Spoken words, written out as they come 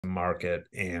market.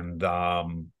 And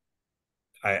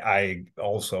I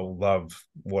also love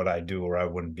what I do, or I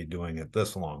wouldn't be doing it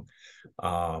this long.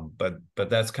 But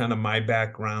that's kind of my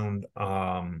background.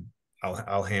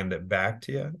 I'll hand it back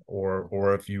to you,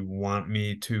 or if you want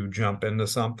me to jump into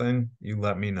something, you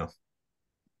let me know.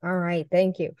 All right,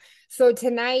 thank you. So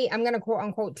tonight I'm going to quote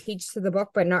unquote teach to the book,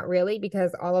 but not really,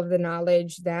 because all of the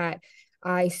knowledge that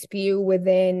I spew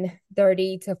within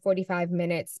 30 to 45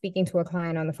 minutes speaking to a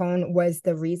client on the phone was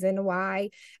the reason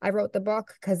why I wrote the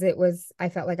book, because I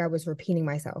felt like I was repeating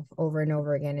myself over and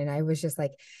over again. And I was just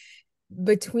like,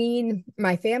 between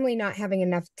my family not having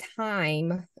enough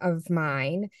time of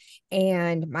mine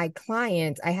and my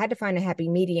clients, I had to find a happy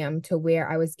medium to where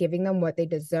I was giving them what they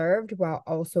deserved while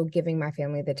also giving my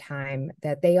family the time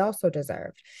that they also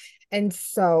deserved. And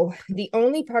so the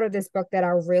only part of this book that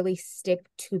I'll really stick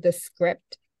to the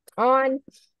script on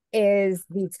is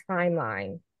the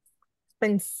timeline.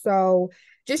 And so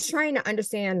just trying to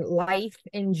understand life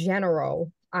in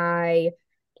general, I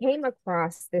came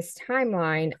across this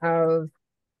timeline of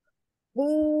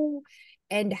who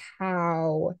and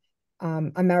how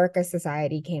America's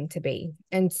society came to be.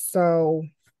 And so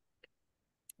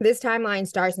this timeline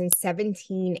starts in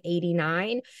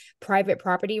 1789. Private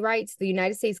property rights. The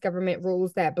United States government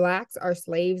rules that Blacks are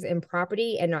slaves in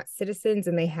property and not citizens,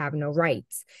 and they have no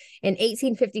rights. In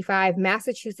 1855,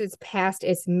 Massachusetts passed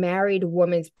its Married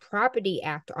Women's Property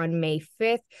Act on May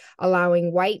 5th,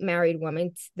 allowing white married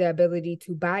women the ability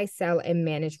to buy, sell, and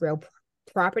manage real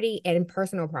property and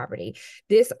personal property.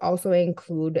 This also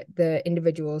include the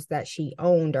individuals that she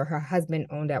owned or her husband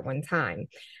owned at one time.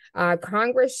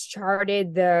 Congress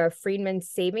charted the Freedmen's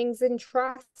Savings and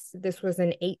Trust. This was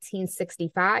in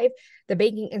 1865, the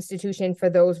banking institution for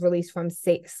those released from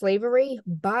slavery.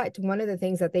 But one of the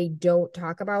things that they don't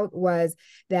talk about was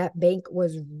that bank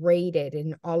was raided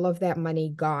and all of that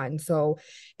money gone. So,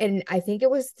 and I think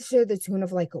it was to the tune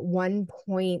of like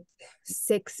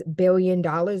 $1.6 billion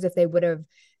if they would have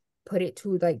put it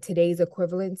to like today's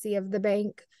equivalency of the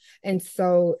bank. And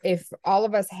so if all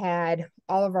of us had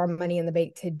all of our money in the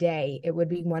bank today, it would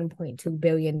be $1.2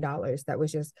 billion that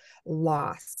was just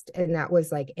lost. And that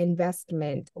was like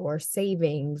investment or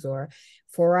savings or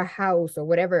for a house or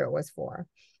whatever it was for.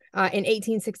 In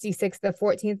 1866, the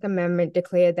 14th Amendment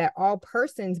declared that all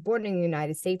persons born in the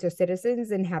United States are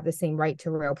citizens and have the same right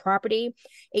to real property.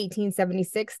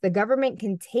 1876, the government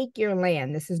can take your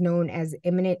land. This is known as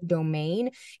eminent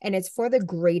domain, and it's for the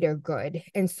greater good.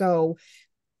 And so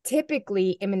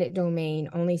typically eminent domain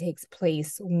only takes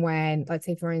place when, let's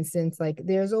say, for instance, like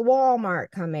there's a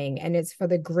Walmart coming and it's for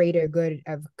the greater good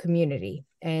of community.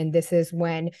 And this is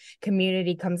when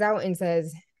community comes out and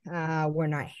says, we're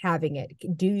not having it.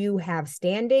 Do you have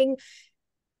standing?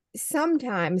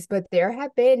 Sometimes, but there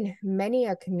have been many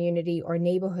a community or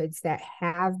neighborhoods that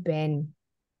have been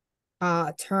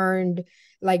turned,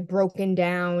 like broken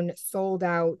down, sold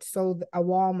out, sold a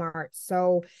Walmart.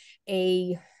 So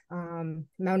a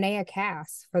Maunea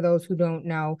Cass, for those who don't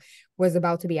know, was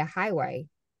about to be a highway.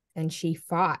 And she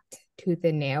fought tooth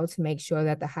and nail to make sure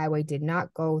that the highway did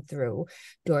not go through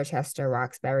Dorchester,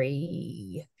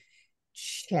 Roxbury,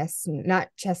 Chestnut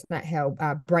Hill,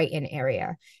 Brighton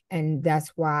area. And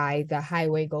that's why the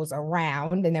highway goes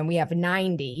around. And then we have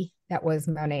 90. That was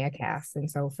Maunea Cass.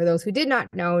 And so for those who did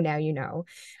not know, now you know.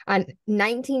 On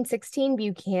 1916,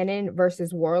 Buchanan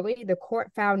versus Worley, the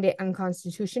court found it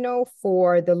unconstitutional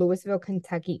for the Louisville,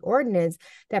 Kentucky ordinance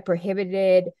that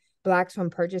prohibited Blacks from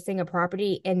purchasing a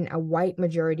property in a white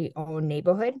majority owned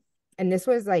neighborhood. And this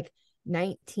was like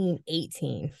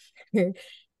 1918.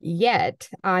 Yet,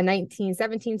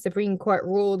 1917 Supreme Court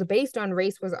ruled based on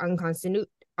race was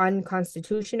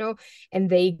unconstitutional, and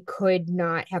they could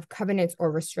not have covenants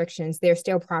or restrictions. There are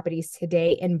still properties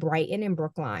today in Brighton and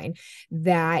Brookline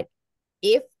that,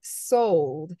 if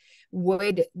sold,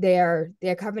 would their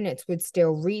covenants would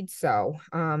still read so.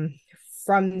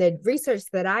 From the research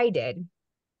that I did,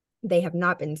 they have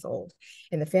not been sold,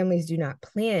 and the families do not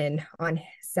plan on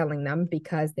selling them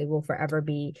because they will forever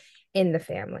be in the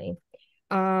family.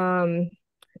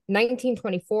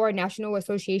 1924 National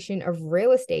Association of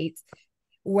Real Estate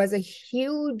was a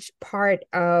huge part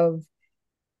of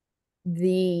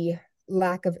the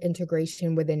lack of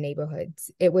integration within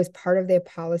neighborhoods. It was part of their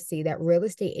policy that real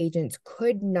estate agents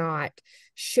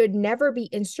should never be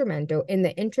instrumental in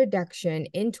the introduction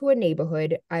into a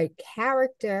neighborhood, a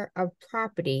character of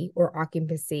property or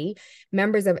occupancy,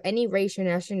 members of any race or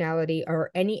nationality, or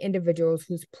any individuals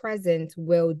whose presence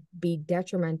will be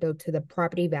detrimental to the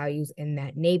property values in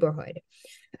that neighborhood.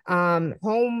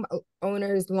 Home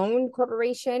Owners Loan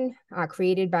Corporation,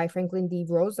 created by Franklin D.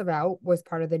 Roosevelt, was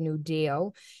part of the New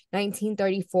Deal.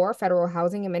 1934, Federal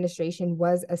Housing Administration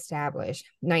was established.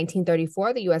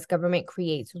 1934, the U.S. government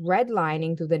creates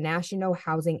redlining through the National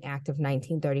Housing Act of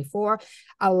 1934,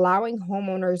 allowing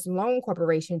Homeowners Loan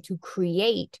Corporation to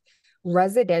create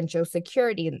residential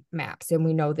security maps. And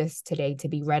we know this today to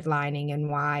be redlining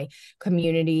and why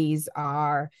communities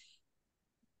are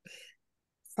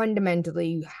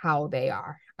fundamentally how they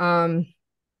are.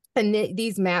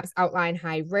 These maps outline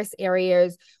high risk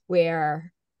areas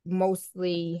where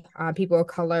mostly people of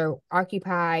color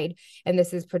occupied, and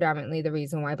this is predominantly the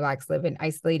reason why Blacks live in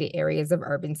isolated areas of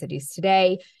urban cities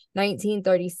today.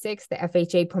 1936, the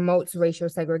FHA promotes racial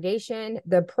segregation,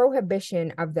 the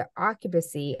prohibition of the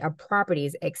occupancy of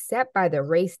properties except by the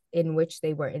race in which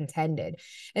they were intended.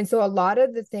 And so a lot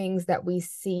of the things that we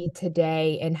see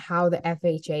today and how the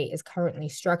FHA is currently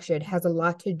structured has a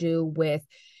lot to do with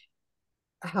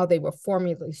how they were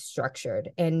formerly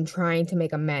structured and trying to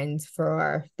make amends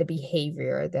for the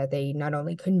behavior that they not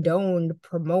only condoned,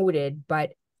 promoted,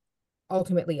 but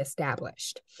ultimately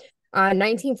established.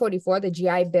 1944, the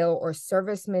GI Bill or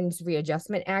Servicemen's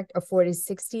Readjustment Act afforded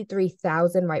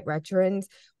 63,000 white veterans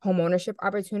home ownership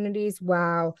opportunities,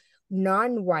 while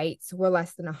non-whites were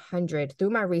less than 100. Through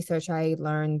my research, I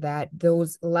learned that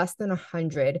those less than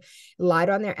 100 lied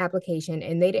on their application,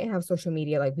 and they didn't have social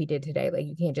media like we did today. Like,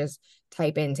 you can't just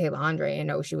type in Taylor Andre and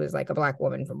know she was like a Black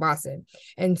woman from Boston.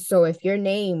 And so if your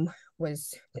name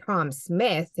was Tom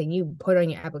Smith and you put on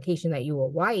your application that you were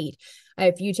white,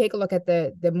 if you take a look at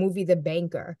the movie The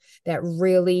Banker, that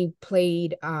really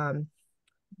played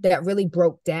that really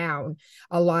broke down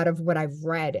a lot of what I've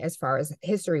read as far as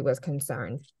history was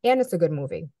concerned. And it's a good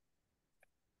movie.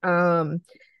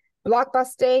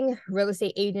 Blockbusting, real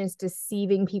estate agents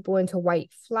deceiving people into white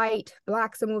flight.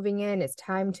 Blacks are moving in. It's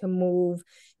time to move.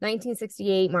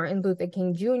 1968, Martin Luther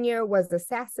King Jr. was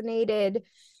assassinated.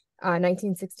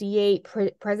 1968,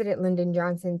 President Lyndon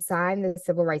Johnson signed the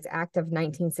Civil Rights Act of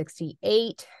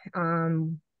 1968,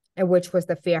 which was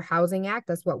the Fair Housing Act.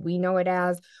 That's what we know it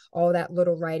as. All that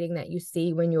little writing that you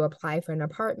see when you apply for an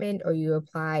apartment or you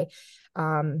apply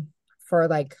for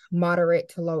like moderate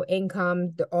to low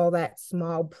income, all that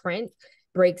small print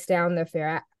breaks down the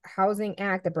Fair Housing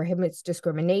Act that prohibits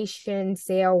discrimination,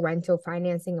 sale, rental,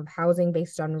 financing of housing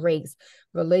based on race,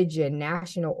 religion,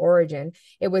 national origin.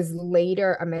 It was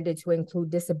later amended to include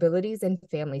disabilities and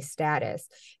family status.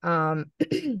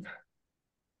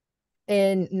 In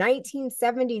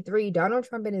 1973, Donald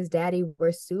Trump and his daddy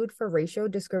were sued for racial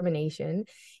discrimination.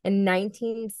 In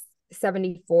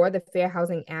 1974, the Fair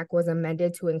Housing Act was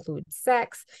amended to include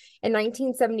sex. In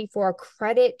 1974,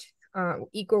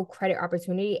 Equal Credit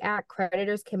Opportunity Act,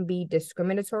 creditors can be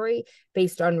discriminatory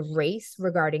based on race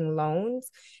regarding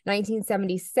loans.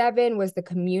 1977 was the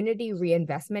Community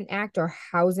Reinvestment Act or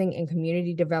Housing and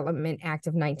Community Development Act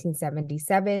of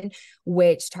 1977,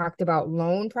 which talked about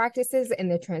loan practices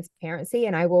and the transparency.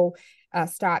 And I will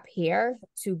stop here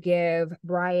to give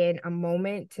Brian a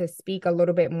moment to speak a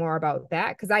little bit more about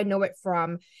that, because I know it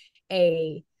from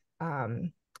a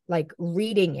like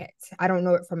reading it. I don't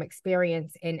know it from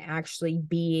experience in actually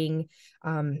being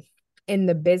in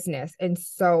the business. And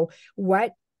so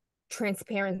what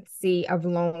transparency of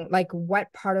loan, like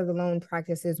what part of the loan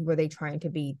practices were they trying to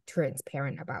be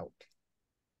transparent about?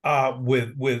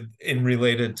 With in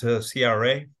related to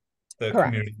CRA, the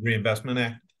Correct. Community Reinvestment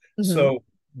Act. Mm-hmm. So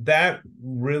that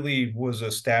really was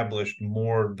established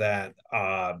more that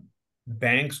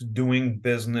banks doing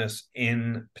business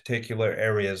in particular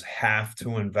areas have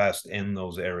to invest in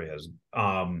those areas.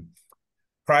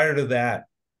 Prior to that,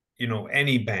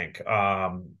 any bank,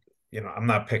 I'm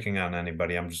not picking on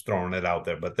anybody, I'm just throwing it out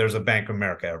there, but there's a Bank of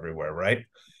America everywhere, right?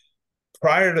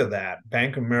 Prior to that,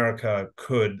 Bank of America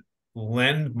could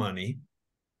lend money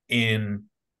in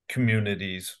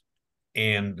communities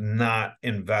and not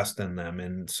invest in them.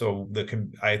 And so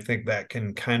I think that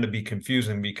can kind of be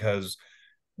confusing, because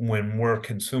when we're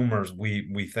consumers,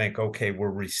 we think, okay,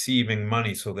 we're receiving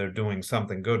money, so they're doing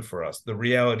something good for us. The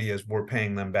reality is we're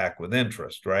paying them back with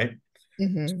interest, right?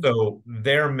 Mm-hmm. So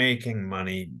they're making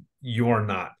money. You're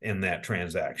not in that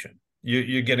transaction.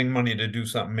 You're getting money to do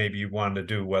something maybe you want to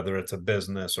do, whether it's a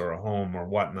business or a home or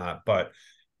whatnot, but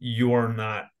you're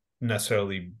not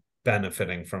necessarily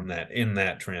benefiting from that in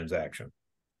that transaction.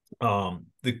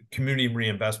 The Community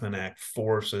Reinvestment Act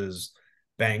forces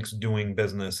banks doing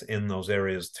business in those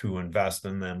areas to invest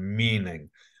in them,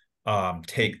 meaning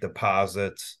take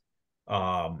deposits,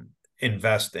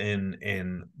 invest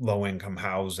in low income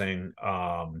housing,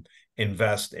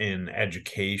 invest in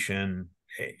education,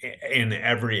 in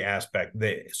every aspect.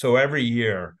 So every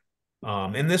year,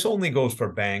 and this only goes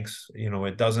for banks,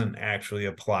 it doesn't actually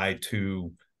apply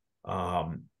to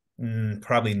um,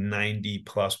 probably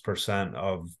 90+%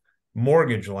 of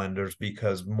mortgage lenders,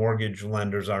 because mortgage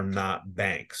lenders are not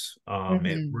banks. It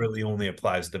Mm-hmm. really only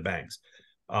applies to banks.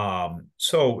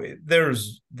 So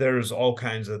there's all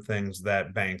kinds of things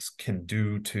that banks can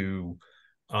do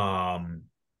um,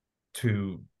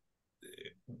 to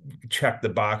check the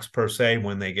box per se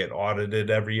when they get audited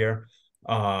every year,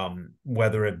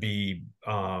 whether it be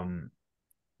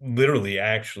literally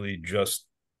actually just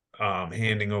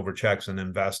handing over checks and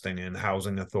investing in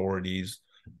housing authorities,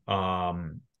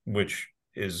 which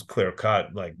is clear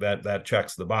cut, like that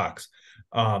checks the box.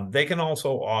 They can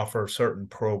also offer certain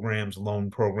programs,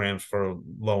 loan programs for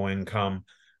low income,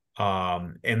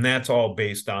 and that's all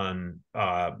based on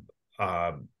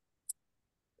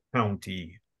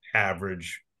county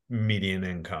average median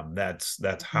income. That's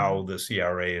how the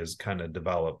CRA is kind of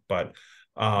developed. But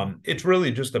it's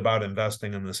really just about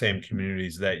investing in the same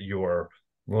communities that you're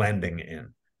lending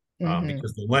in, Mm-hmm.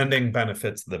 because the lending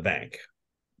benefits the bank.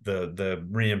 The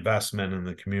reinvestment in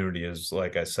the community is,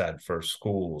 like I said, for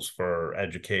schools, for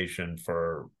education,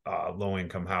 for low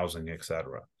income housing,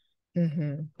 etc.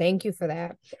 Mm-hmm. Thank you for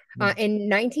that. In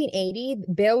 1980,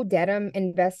 Bill Dedham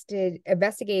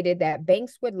investigated that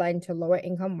banks would lend to lower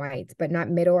income whites, but not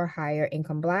middle or higher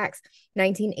income blacks.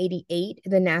 1988,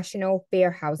 the National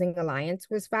Fair Housing Alliance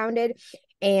was founded.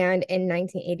 And in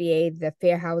 1988, the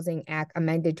Fair Housing Act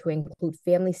amended to include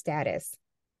family status.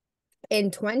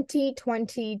 In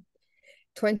 2020,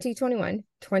 2021,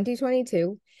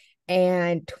 2022,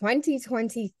 and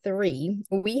 2023,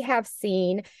 we have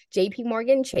seen JP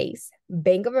Morgan Chase,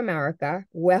 Bank of America,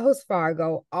 Wells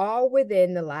Fargo, all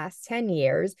within the last 10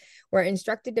 years, were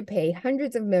instructed to pay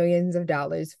hundreds of millions of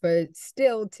dollars for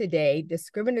still today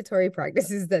discriminatory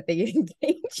practices that they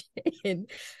engage in.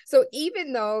 So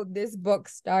even though this book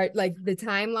like the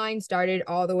timeline started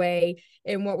all the way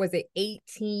in, what was it,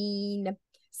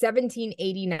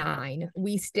 1789,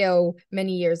 we still,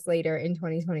 many years later in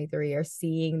 2023, are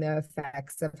seeing the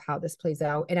effects of how this plays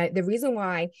out. And the reason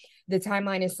why the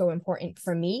timeline is so important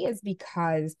for me is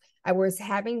because I was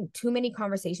having too many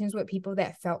conversations with people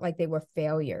that felt like they were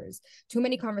failures, too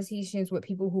many conversations with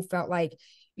people who felt like,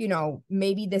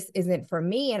 maybe this isn't for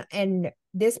me. And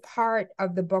this part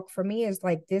of the book for me is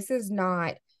like, this is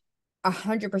not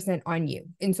 100% on you.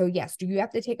 And so, yes, do you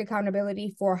have to take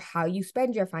accountability for how you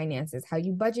spend your finances, how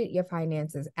you budget your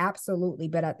finances? Absolutely.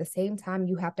 But at the same time,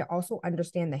 you have to also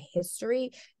understand the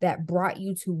history that brought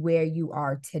you to where you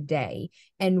are today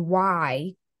and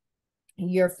why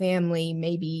your family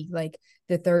may be like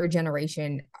the third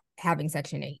generation having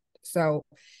Section 8. So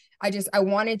I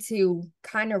wanted to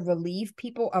kind of relieve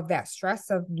people of that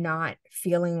stress of not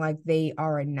feeling like they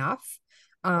are enough,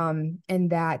 and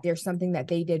that there's something that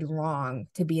they did wrong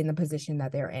to be in the position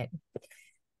that they're in.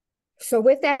 So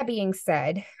with that being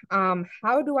said,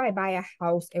 how do I buy a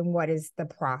house and what is the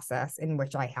process in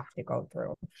which I have to go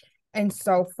through? And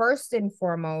so first and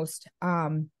foremost,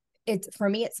 it's for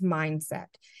me, it's mindset.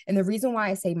 And the reason why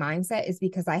I say mindset is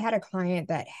because I had a client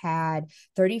that had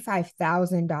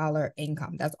 $35,000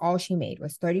 income. That's all she made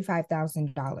was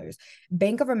 $35,000.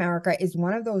 Bank of America is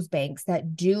one of those banks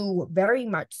that do very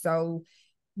much so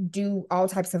do all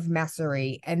types of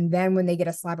messery. And then when they get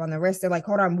a slap on the wrist, they're like,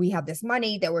 hold on, we have this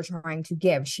money that we're trying to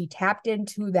give. She tapped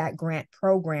into that grant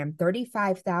program,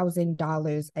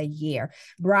 $35,000 a year.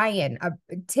 Brian,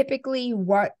 typically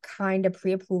what kind of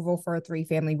pre-approval for a three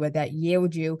family would that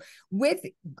yield you with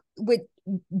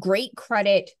great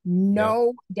credit, Yeah.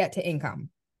 no debt to income?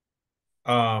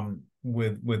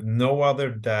 With no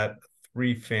other debt,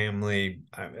 three family.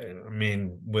 I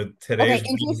mean, with Okay, today's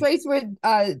interest rates were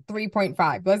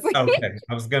 3.5. Let's okay,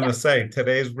 I was gonna say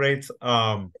today's rates,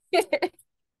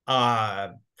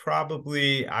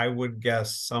 probably I would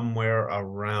guess somewhere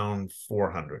around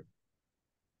 400.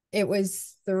 It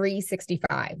was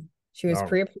 365. She was Oh,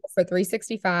 pre-approved for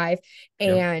 365.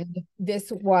 yep. And this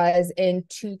was in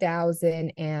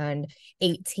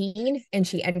 2018. And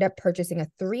she ended up purchasing a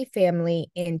three family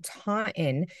in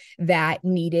Taunton that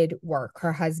needed work.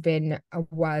 Her husband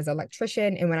was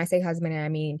electrician. And when I say husband, I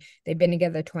mean they've been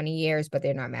together 20 years, but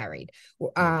they're not married.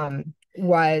 Yeah.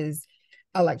 Was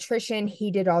electrician.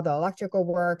 He did all the electrical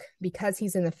work. Because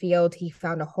he's in the field, he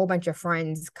found a whole bunch of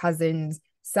friends, cousins,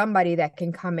 somebody that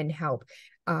can come and help.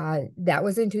 That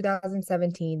was in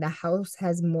 2017. The house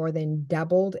has more than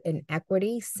doubled in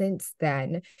equity since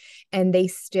then, and they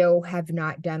still have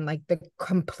not done like the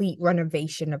complete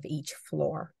renovation of each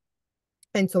floor.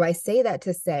 And so I say that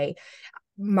to say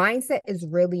mindset is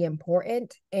really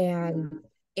important. And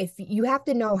if you have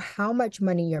to know how much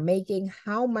money you're making,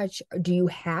 how much do you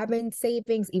have in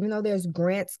savings, even though there's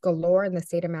grants galore in the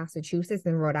state of Massachusetts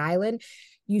and Rhode Island,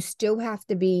 you still have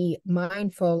to be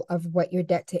mindful of what your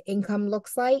debt to income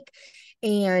looks like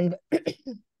and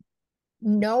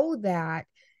know that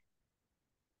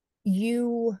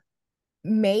you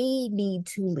may need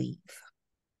to leave.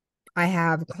 I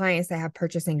have clients that have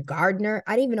purchased in Gardner.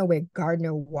 I didn't even know where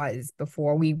Gardner was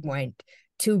before we went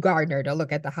to Gardner to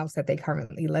look at the house that they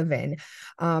currently live in.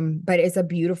 But it's a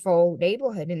beautiful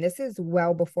neighborhood. And this is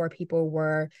well before people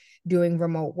were doing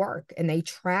remote work and they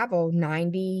travel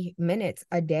 90 minutes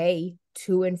a day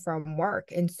to and from work.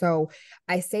 And so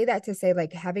I say that to say,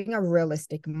 like, having a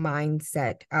realistic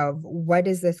mindset of what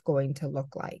is this going to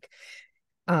look like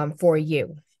for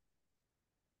you.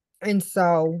 And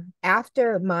so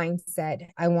after mindset,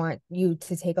 I want you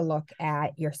to take a look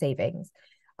at your savings.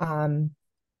 Um,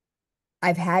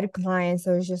 I've had clients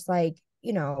that was just like,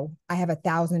 I have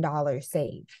 $1,000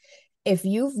 saved. If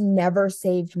you've never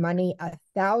saved money,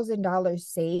 $1,000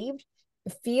 saved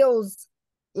feels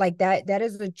like that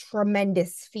is a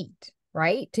tremendous feat,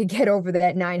 right? To get over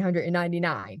that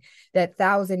 999. That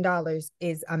 $1,000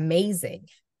 is amazing.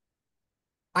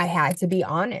 I had to be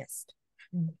honest.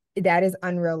 That is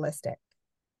unrealistic.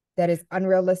 That is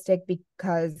unrealistic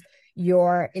because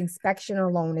your inspection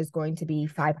alone is going to be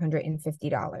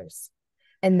 $550.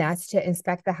 And that's to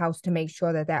inspect the house to make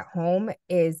sure that that home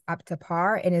is up to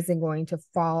par and isn't going to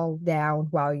fall down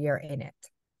while you're in it.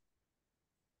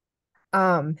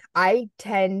 I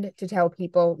tend to tell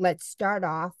people, let's start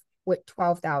off with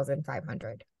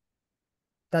 12,500.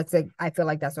 I feel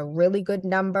like that's a really good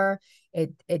number.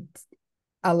 It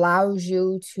allows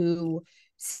you to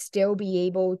still be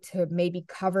able to maybe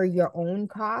cover your own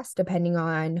costs depending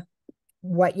on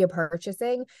what you're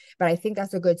purchasing, but I think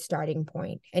that's a good starting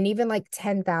point. And even like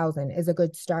 10,000 is a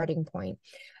good starting point.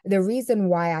 The reason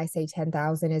why I say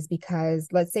 10,000 is because,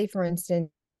 let's say for instance,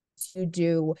 you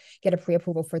do get a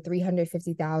pre-approval for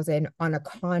 350,000 on a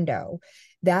condo,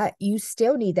 that you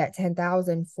still need that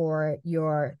 10,000 for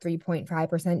your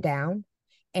 3.5% down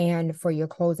and for your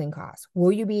closing costs.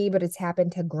 Will you be able to tap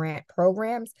into grant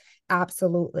programs?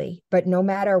 Absolutely. But no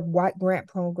matter what grant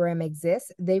program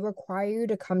exists, they require you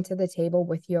to come to the table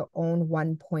with your own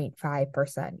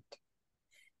 1.5%.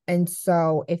 And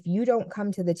so if you don't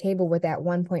come to the table with that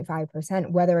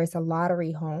 1.5%, whether it's a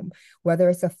lottery home, whether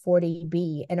it's a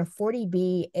 40B, and a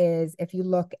 40B is, if you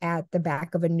look at the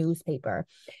back of a newspaper,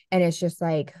 and it's just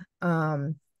like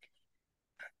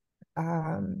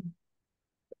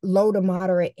low to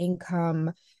moderate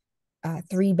income,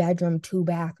 3-bedroom,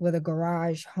 2-bath with a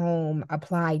garage home,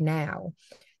 apply now.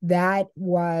 That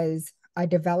was a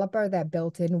developer that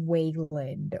built in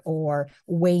Wayland or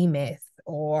Weymouth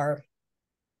or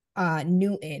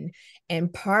Newton.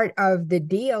 And part of the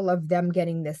deal of them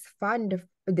getting this fund,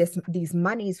 these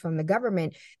monies from the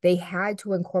government, they had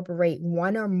to incorporate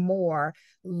one or more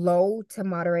low to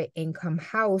moderate income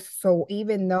house. So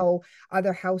even though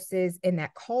other houses in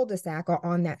that cul-de-sac or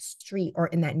on that street or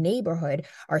in that neighborhood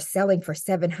are selling for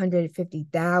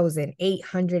 750,000,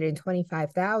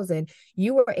 825,000,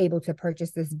 you were able to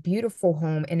purchase this beautiful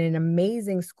home in an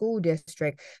amazing school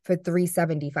district for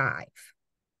 375.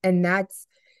 And that's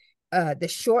the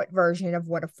short version of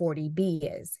what a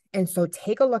 40B is. And so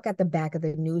take a look at the back of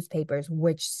the newspapers,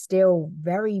 which still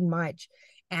very much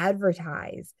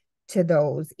advertise to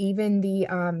those. Even the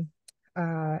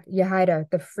Yahida,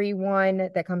 the free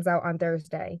one that comes out on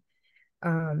Thursday,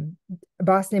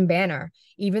 Boston Banner,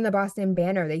 even the Boston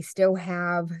Banner, they still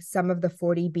have some of the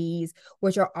 40Bs,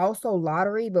 which are also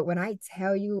lottery. But when I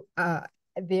tell you,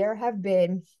 there have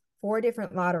been 4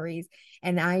 different lotteries,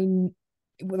 and I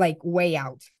like way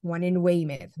out, one in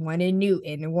Weymouth, one in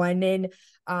Newton, one in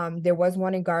there was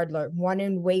one in Gardner, one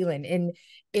in Wayland, and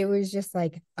it was just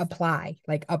like apply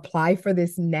for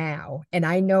this now. And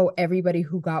I know everybody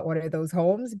who got one of those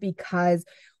homes, because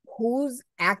who's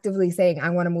actively saying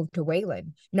I want to move to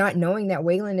Wayland, not knowing that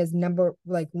Wayland is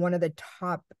one of the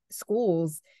top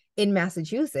schools in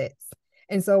Massachusetts.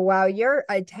 And so while you're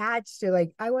attached to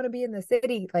like, I want to be in the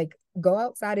city, like go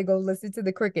outside and go listen to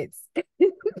the crickets.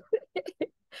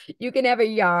 You can have a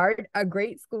yard, a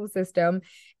great school system,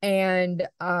 and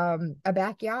a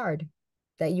backyard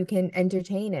that you can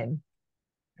entertain in.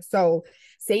 So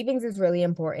savings is really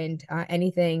important.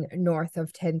 Anything north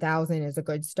of 10,000 is a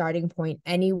good starting point.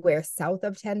 Anywhere south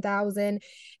of 10,000,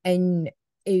 and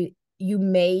you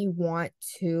may want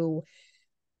to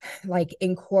like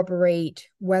incorporate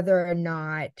whether or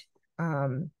not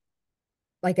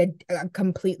like a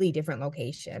completely different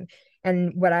location.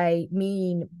 And what I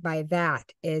mean by that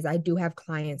is I do have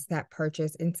clients that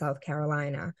purchase in South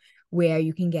Carolina where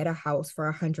you can get a house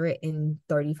for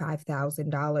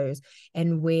 $135,000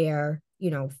 and where,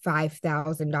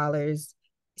 $5,000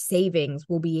 savings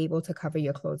will be able to cover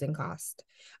your closing cost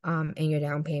and your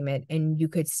down payment, and you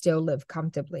could still live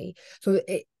comfortably. So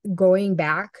going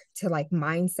back to like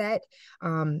mindset,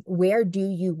 where do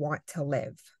you want to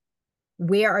live?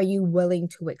 Where are you willing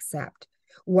to accept?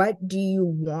 What do you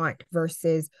want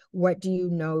versus what do you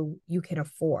know you can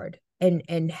afford?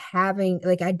 And having,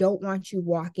 like, I don't want you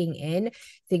walking in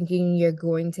thinking you're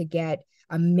going to get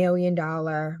 $1 million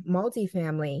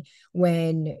multifamily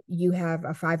when you have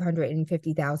a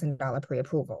 $550,000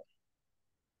 pre-approval.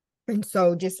 And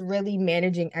so just really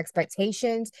managing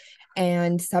expectations,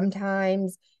 and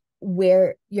sometimes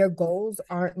where your goals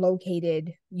aren't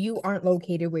located, you aren't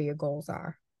located where your goals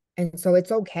are. And so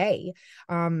it's okay.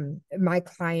 My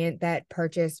client that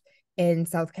purchased in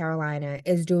South Carolina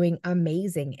is doing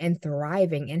amazing and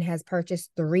thriving and has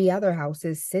purchased 3 other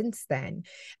houses since then.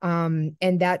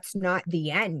 And that's not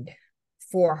the end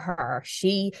for her.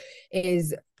 She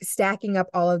is stacking up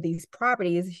all of these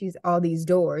properties. She's all these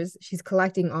doors. She's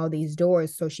collecting all these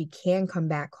doors so she can come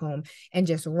back home and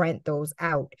just rent those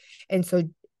out. And so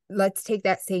let's take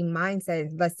that same mindset.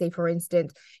 Let's say, for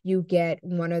instance, you get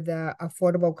one of the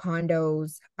affordable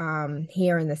condos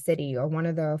here in the city, or one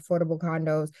of the affordable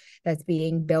condos that's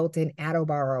being built in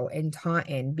Attleboro and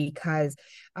Taunton, because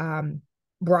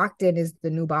Brockton is the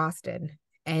new Boston.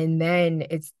 And then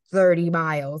it's 30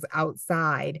 miles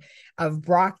outside of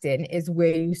Brockton is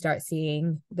where you start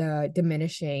seeing the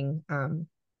diminishing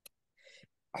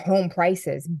home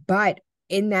prices. But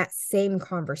in that same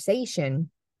conversation,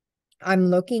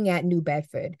 I'm looking at New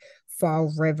Bedford,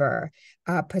 Fall River,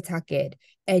 Pawtucket,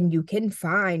 and you can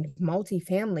find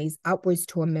multifamilies upwards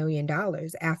to $1 million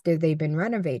after they've been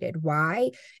renovated.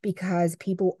 Why? Because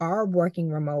people are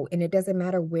working remote and it doesn't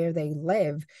matter where they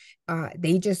live.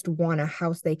 They just want a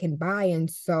house they can buy. And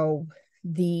so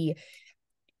the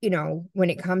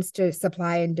when it comes to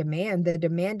supply and demand, the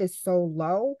demand is so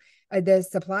low, the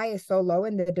supply is so low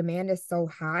and the demand is so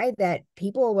high that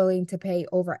people are willing to pay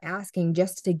over asking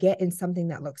just to get in something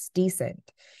that looks decent.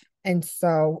 And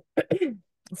so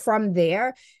from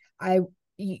there, I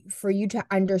for you to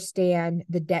understand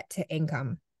the debt to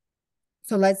income.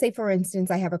 So let's say, for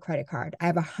instance, I have a credit card. I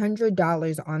have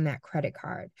 $100 on that credit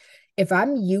card. If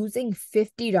I'm using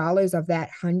 $50 of that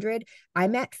 100,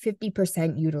 I'm at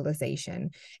 50% utilization.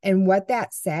 And what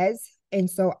that says, and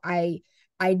so I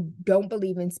don't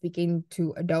believe in speaking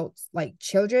to adults like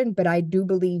children, but I do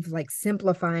believe like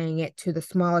simplifying it to the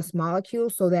smallest molecule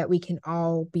so that we can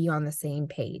all be on the same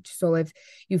page. So if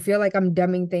you feel like I'm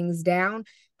dumbing things down,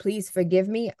 please forgive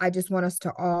me. I just want us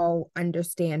to all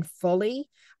understand fully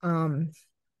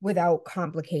without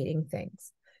complicating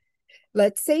things.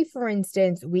 Let's say, for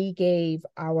instance, we gave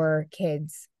our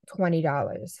kids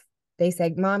 $20. They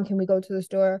said, Mom, can we go to the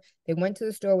store? They went to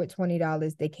the store with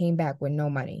 $20. They came back with no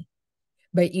money.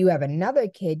 But you have another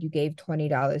kid you gave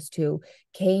 $20 to,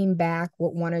 came back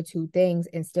with one or two things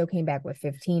and still came back with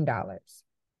 $15.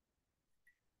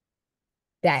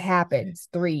 That happens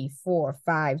 3, 4,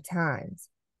 5 times.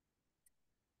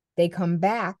 They come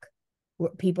back,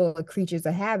 people are creatures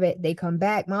of habit. They come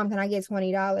back, Mom, can I get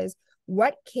 $20?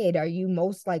 What kid are you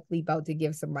most likely about to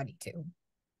give some money to?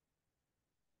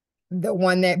 The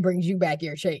one that brings you back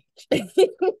your change.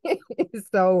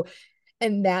 So,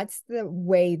 and that's the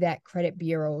way that credit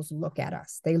bureaus look at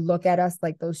us. They look at us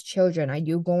like those children. Are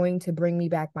you going to bring me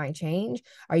back my change?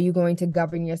 Are you going to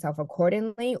govern yourself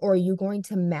accordingly? Or are you going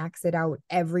to max it out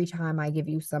every time I give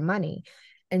you some money?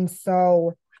 And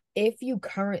so if you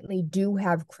currently do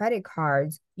have credit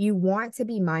cards, you want to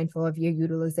be mindful of your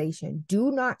utilization.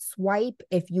 Do not swipe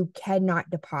if you cannot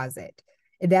deposit.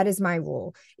 That is my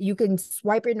rule. You can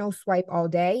swipe or no swipe all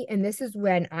day. And this is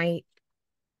when I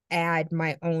add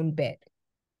my own bit.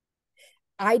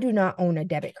 I do not own a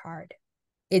debit card.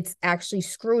 It's actually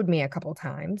screwed me a couple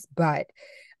times, but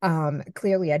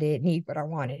clearly I didn't need what I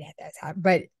wanted at that time.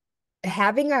 But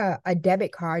having a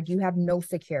debit card, you have no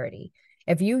security.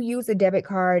 If you use a debit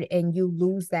card and you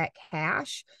lose that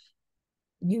cash,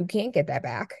 you can't get that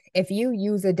back. If you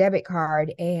use a debit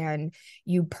card and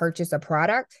you purchase a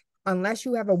product, unless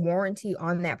you have a warranty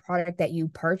on that product that you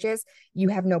purchase, you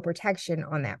have no protection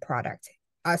on that product,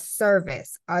 a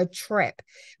service, a trip.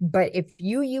 But if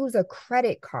you use a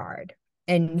credit card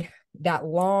and that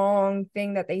long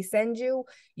thing that they send you,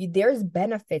 there's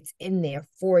benefits in there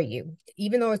for you.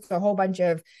 Even though it's a whole bunch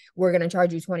of, we're going to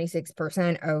charge you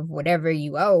 26% of whatever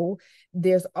you owe,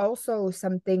 there's also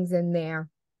some things in there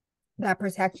that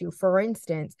protect you. For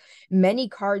instance, many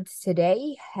cards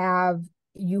today have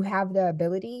you have the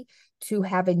ability to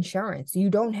have insurance. You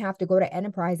don't have to go to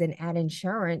Enterprise and add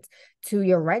insurance to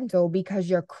your rental because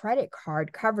your credit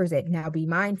card covers it. Now be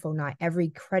mindful, not every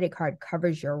credit card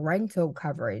covers your rental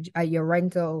coverage, your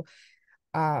rental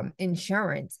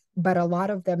insurance, but a lot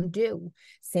of them do.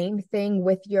 Same thing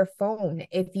with your phone.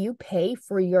 If you pay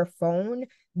for your phone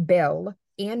bill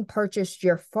and purchased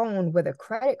your phone with a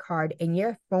credit card and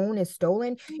your phone is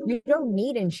stolen, you don't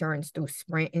need insurance through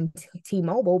Sprint and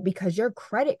T-Mobile because your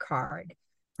credit card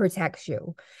protects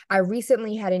you. I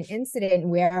recently had an incident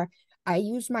where I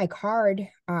used my card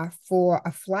for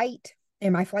a flight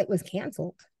and my flight was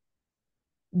canceled.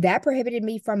 That prohibited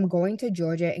me from going to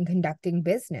Georgia and conducting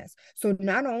business. So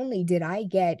not only did I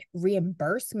get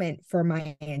reimbursement for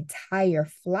my entire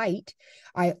flight,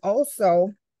 I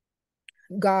also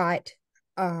got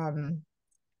I'm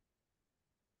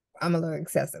a little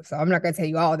excessive, so I'm not gonna tell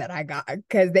you all that I got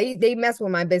because they mess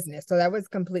with my business. So that was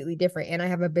completely different. And I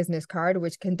have a business card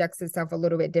which conducts itself a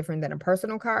little bit different than a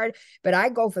personal card. But I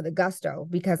go for the gusto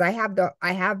because I have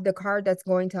the card that's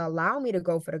going to allow me to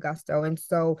go for the gusto. And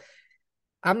so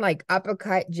I'm like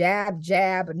uppercut, jab,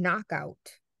 jab, knockout,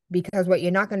 because what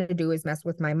you're not going to do is mess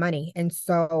with my money. And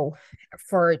so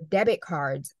for debit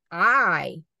cards,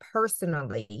 I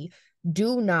personally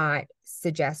do not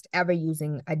suggest ever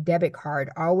using a debit card.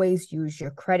 Always use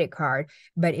your credit card.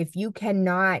 But if you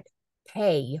cannot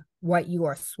pay what you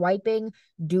are swiping,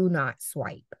 do not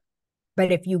swipe.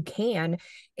 But if you can,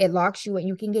 it locks you and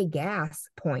you can get gas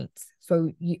points. So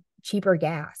cheaper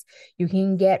gas. You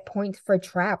can get points for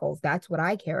travels. That's what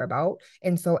I care about.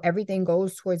 And so everything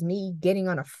goes towards me getting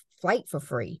on a flight for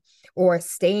free or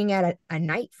staying at a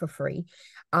night for free.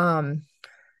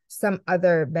 Some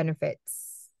other benefits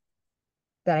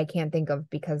that I can't think of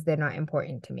because they're not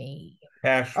important to me. Oh,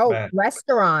 Cashback.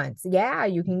 restaurants. Yeah,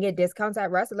 you can get discounts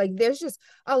at restaurants. Like there's just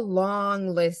a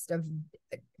long list of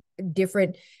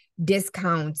different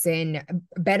discounts and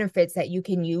benefits that you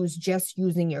can use just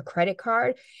using your credit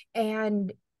card,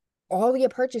 and all your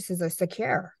purchases are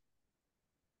secure.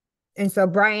 And so,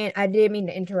 Brian, I didn't mean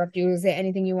to interrupt you. Is there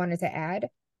anything you wanted to add?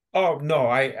 Oh no,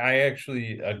 I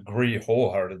actually agree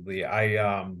wholeheartedly.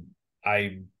 I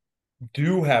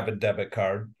do have a debit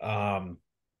card. I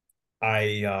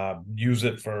use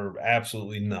it for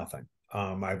absolutely nothing.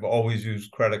 I've always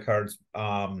used credit cards.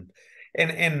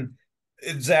 And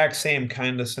exact same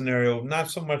kind of scenario.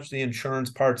 Not so much the insurance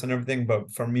parts and everything,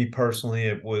 but for me personally,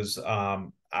 it was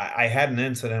I had an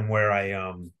incident where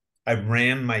I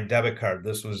ran my debit card.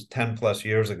 This was 10 plus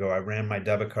years ago. I ran my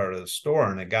debit card at the store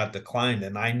and it got declined,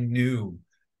 and I knew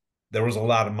there was a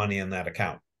lot of money in that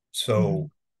account. Mm-hmm.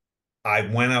 So I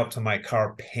went out to my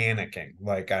car panicking,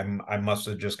 like I must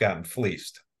have just gotten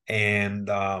fleeced. And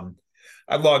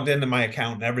I logged into my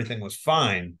account and everything was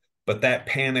fine, but that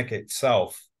panic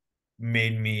itself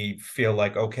made me feel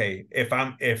like, okay,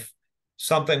 if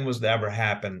something was to ever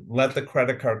happen, let the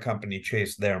credit card company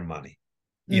chase their money.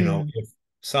 You know, Mm, if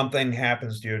something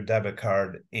happens to your debit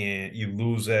card and you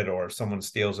lose it or someone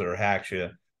steals it or hacks you,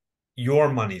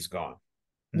 your money's gone.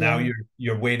 Now yeah.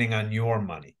 you're waiting on your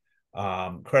money.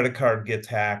 Credit card gets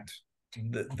hacked.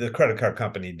 The credit card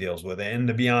company deals with it. And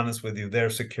to be honest with you, their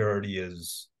security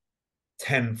is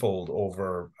tenfold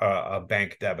over a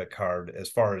bank debit card. As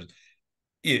far as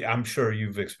I'm sure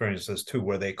you've experienced this too,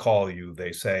 where they call you,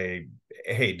 they say,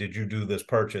 "Hey, did you do this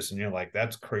purchase?" And you're like,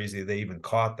 "That's crazy. They even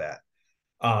caught that."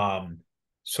 Um,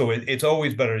 so it's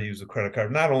always better to use a credit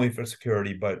card, not only for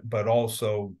security, but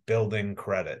also building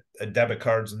credit. A debit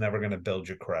card's never going to build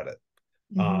your credit.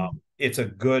 Mm-hmm. It's a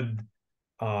good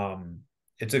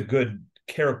it's a good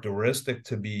characteristic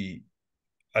to be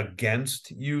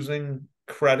against using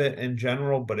credit in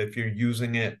general, but if you're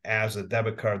using it as a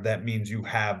debit card, that means you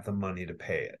have the money to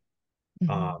pay it.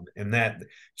 Mm-hmm. And that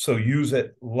so use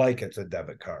it like it's a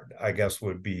debit card, I guess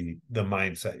would be the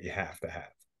mindset you have to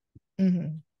have.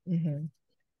 Mm-hmm. Mm-hmm.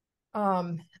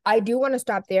 I do want to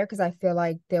stop there because I feel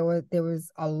like there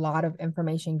was a lot of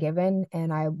information given,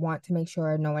 and I want to make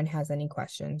sure no one has any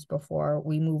questions before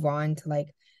we move on to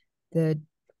like the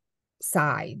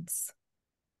sides.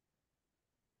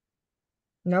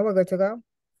 No, we're good to go.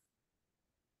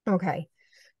 Okay.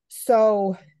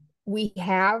 So we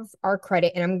have our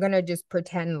credit, and I'm going to just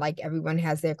pretend like everyone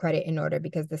has their credit in order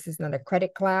because this is not a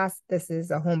credit class. This is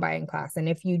a home buying class. And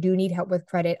if you do need help with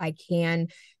credit, I can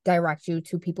direct you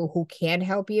to people who can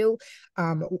help you.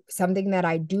 Something that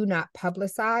I do not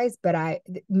publicize, but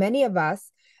many of us,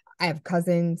 I have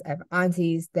cousins, I have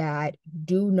aunties that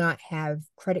do not have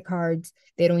credit cards.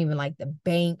 They don't even like the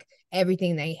bank.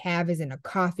 Everything they have is in a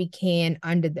coffee can,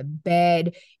 under the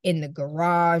bed, in the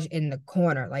garage, in the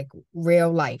corner, like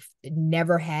real life.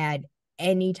 Never had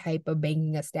any type of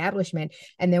banking establishment.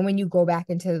 And then when you go back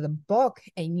into the book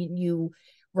and you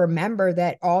remember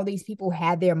that all these people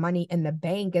had their money in the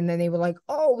bank, and then they were like,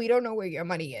 oh, we don't know where your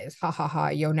money is. Ha ha ha.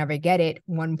 You'll never get it.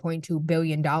 $1.2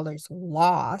 billion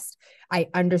lost. I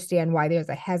understand why there's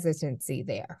a hesitancy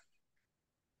there.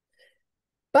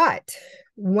 But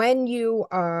when you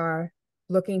are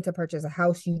looking to purchase a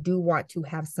house, you do want to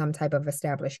have some type of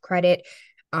established credit.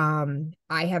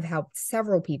 I have helped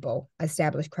several people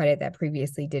establish credit that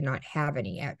previously did not have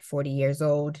any at 40 years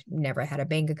old, never had a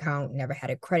bank account, never had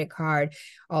a credit card.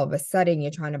 All of a sudden,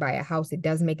 you're trying to buy a house. It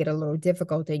does make it a little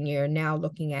difficult, and you're now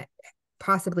looking at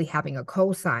possibly having a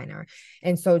co-signer.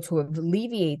 And so to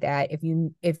alleviate that, if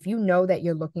you know that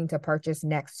you're looking to purchase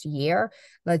next year,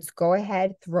 let's go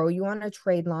ahead, throw you on a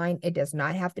trade line. It does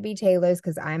not have to be Taylor's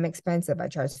because I'm expensive. I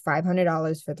charge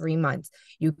 $500 for 3 months.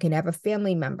 You can have a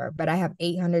family member, but I have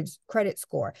 800 credit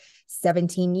score,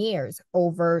 17 years,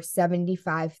 over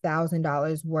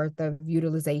 $75,000 worth of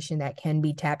utilization that can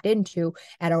be tapped into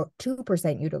at a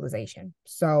 2% utilization.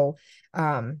 So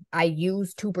I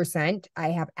use 2%.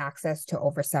 I have access to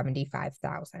over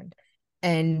 75,000.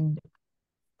 And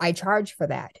I charge for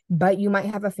that. But you might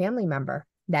have a family member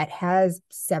that has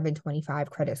 725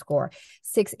 credit score,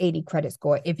 680 credit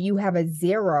score. If you have a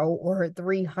 0 or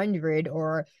 300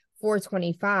 or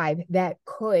 425, that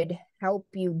could help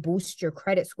you boost your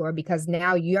credit score because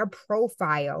now your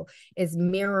profile is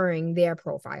mirroring their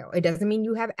profile. It doesn't mean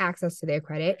you have access to their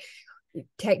credit.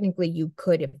 Technically you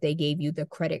could if they gave you the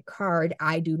credit card.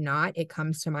 I do not. It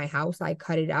comes to my house, I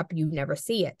cut it up, you never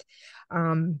see it.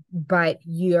 But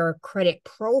your credit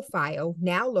profile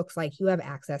now looks like you have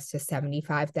access to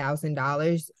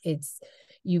 $75,000.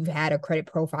 You've had a credit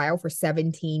profile for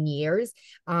 17 years.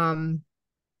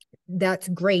 That's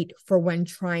great for when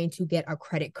trying to get a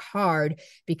credit card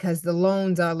because the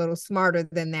loans are a little smarter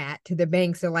than that. To the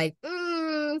banks are like,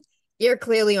 you're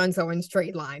clearly on someone's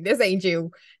trade line. This ain't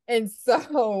you. And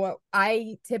so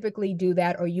I typically do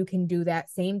that, or you can do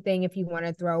that same thing if you want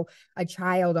to throw a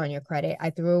child on your credit.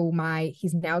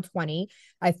 He's now 20.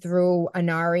 I threw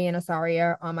Anari and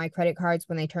Asaria on my credit cards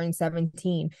when they turned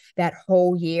 17. That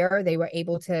whole year, they were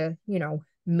able to,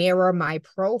 mirror my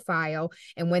profile.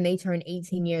 And when they turned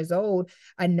 18 years old,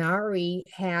 Anari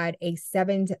had he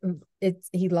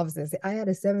loves this. I had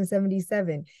a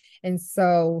 777. And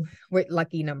so with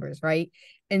lucky numbers, right?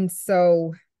 And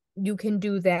so you can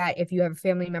do that if you have a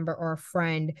family member or a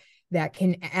friend that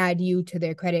can add you to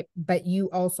their credit, but you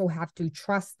also have to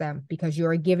trust them because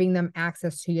you're giving them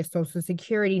access to your social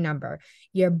security number,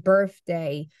 your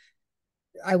birthday,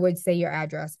 I would say your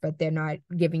address, but they're not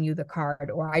giving you the card,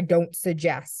 or I don't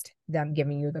suggest them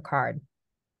giving you the card.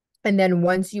 And then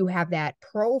once you have that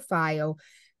profile,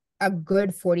 a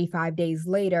good 45 days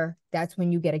later, that's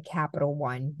when you get a Capital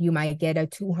One. You might get a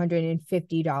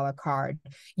 $250 card.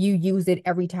 You use it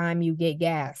every time you get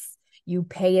gas. You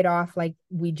pay it off like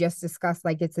we just discussed,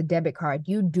 like it's a debit card.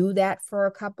 You do that for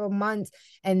a couple of months,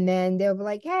 and then they'll be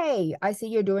like, hey, I see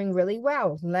you're doing really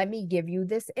well. Let me give you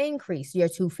this increase. Your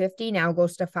 250 now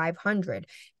goes to 500.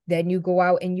 Then you go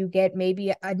out and you get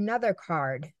maybe another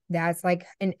card that's like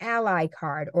an Ally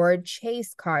card or a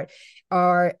Chase card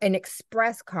or an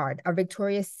Express card, a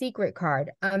Victoria's Secret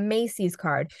card, a Macy's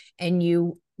card, and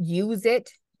you use it,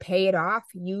 pay it off,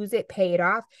 use it, pay it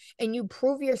off, and you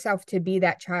prove yourself to be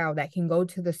that child that can go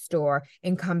to the store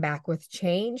and come back with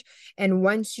change. And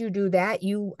once you do that,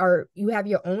 you have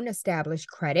your own established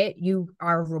credit. You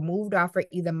are removed off of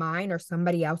either mine or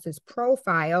somebody else's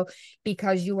profile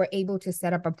because you were able to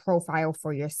set up a profile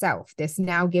for yourself. This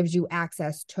now gives you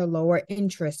access to lower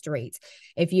interest rates.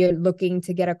 If you're looking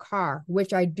to get a car,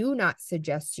 which I do not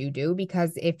suggest you do,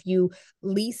 because if you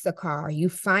lease a car, you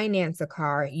finance a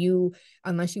car,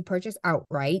 unless you purchase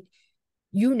outright,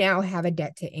 you now have a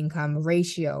debt to income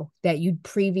ratio that you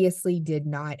previously did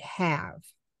not have.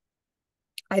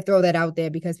 I throw that out there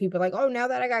because people are like, oh, now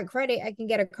that I got credit, I can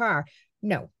get a car.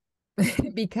 No,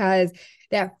 because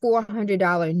that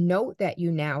 $400 note that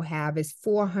you now have is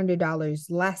 $400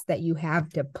 less that you have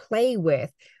to play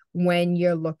with when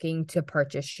you're looking to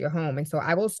purchase your home. And so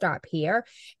I will stop here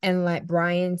and let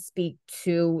Brian speak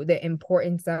to the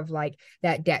importance of like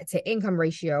that debt to income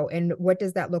ratio and what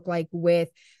does that look like with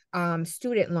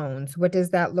student loans? What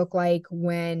does that look like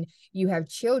when you have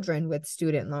children with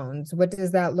student loans? What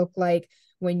does that look like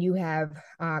when you have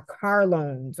car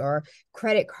loans or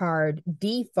credit card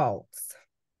defaults?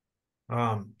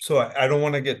 So I don't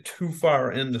want to get too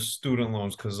far into student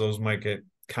loans because those might get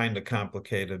kind of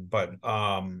complicated, but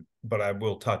I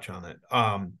will touch on it.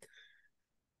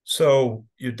 So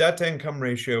your debt to income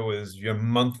ratio is your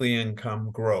monthly income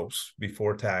gross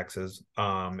before taxes,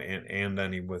 and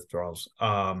any withdrawals,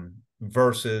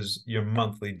 versus your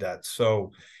monthly debt.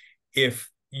 So if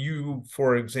you,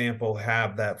 for example,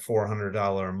 have that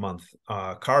 $400 a month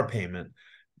car payment,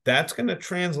 that's going to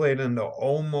translate into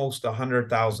almost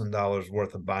 $100,000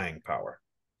 worth of buying power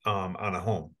on a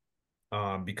home.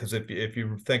 Because if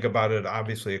you think about it,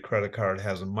 obviously a credit card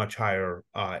has a much higher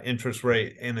interest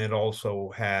rate, and it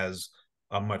also has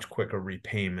a much quicker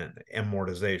repayment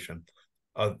amortization.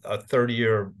 A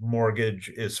 30-year mortgage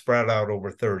is spread out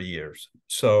over 30 years.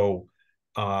 So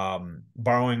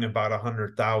borrowing about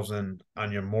 100,000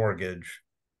 on your mortgage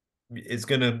is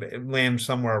going to land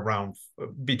somewhere around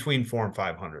between 400 and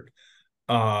 500.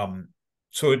 Um,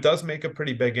 so it does make a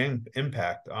pretty big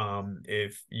impact.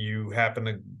 If you happen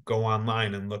to go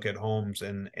online and look at homes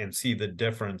and see the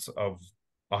difference of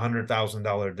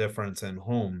 $100,000 difference in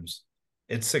homes,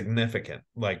 it's significant.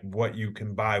 Like what you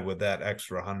can buy with that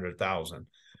extra 100,000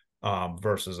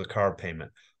 versus a car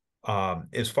payment.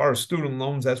 As far as student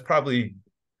loans, that's probably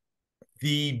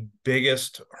the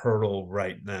biggest hurdle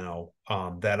right now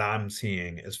that I'm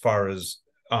seeing as far as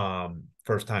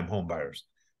first time home buyers.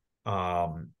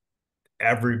 Um,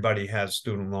 Everybody has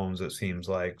student loans, it seems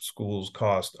like. Schools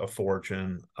cost a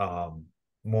fortune.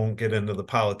 Won't get into the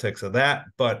politics of that,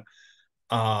 but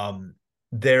um,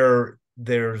 there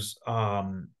is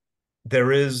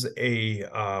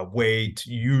a way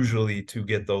to usually to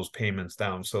get those payments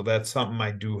down. So that's something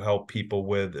I do help people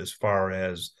with as far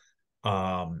as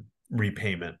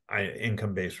repayment,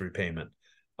 income-based repayment.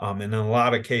 And in a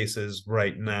lot of cases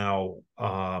right now,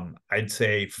 I'd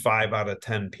say 5 out of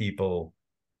 10 people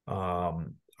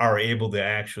are able to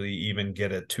actually even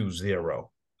get it to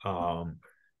zero. Um,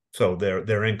 so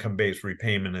their income based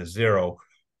repayment is zero.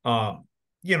 Um,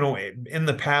 in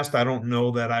the past, I don't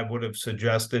know that I would have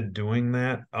suggested doing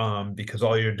that because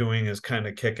all you're doing is kind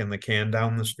of kicking the can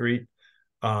down the street.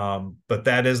 But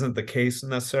that isn't the case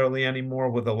necessarily anymore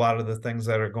with a lot of the things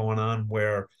that are going on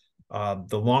where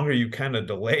the longer you kind of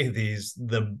delay these,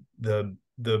 the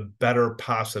better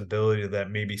possibility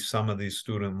that maybe some of these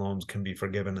student loans can be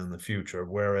forgiven in the future.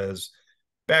 Whereas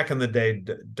back in the day,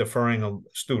 deferring a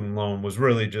student loan was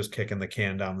really just kicking the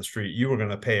can down the street. You were going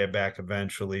to pay it back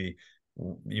eventually.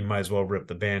 You might as well rip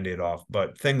the band-aid off.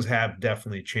 But things have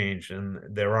definitely changed, and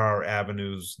there are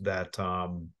avenues that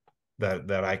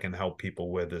I can help people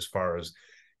with as far as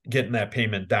getting that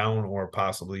payment down or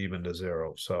possibly even to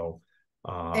zero. So,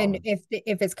 And um, if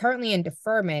it's currently in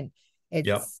deferment,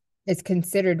 yep. it's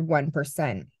considered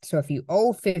 1%. So if you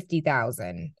owe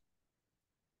 50,000.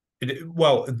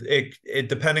 It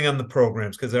depending on the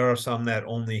programs, because there are some that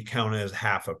only count as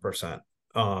 0.5%,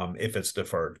 if it's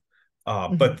deferred.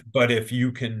 Mhm. But if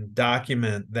you can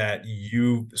document that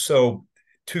so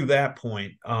to that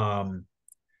point,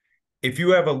 if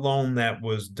you have a loan that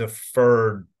was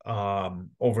deferred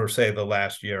over, say, the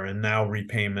last year, and now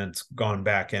repayments gone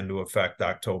back into effect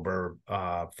October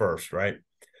 1st, right?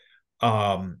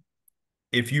 Um,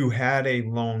 if you had a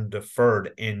loan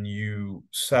deferred and you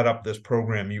set up this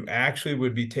program, you actually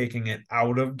would be taking it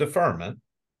out of deferment.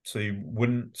 So you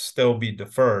wouldn't still be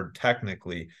deferred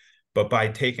technically, but by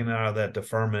taking it out of that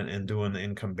deferment and doing the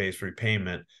income-based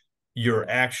repayment, you're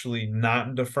actually not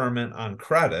in deferment on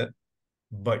credit,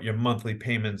 but your monthly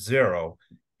payment's zero.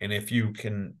 And if you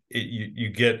can, you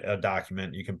get a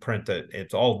document, you can print it.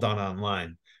 It's all done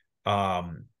online.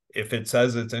 If it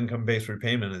says it's income-based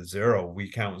repayment is zero, we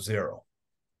count zero.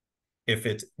 If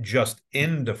it's just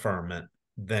in deferment,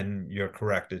 then you're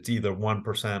correct. It's either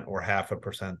 1% or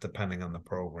 0.5%, depending on the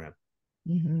program.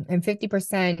 And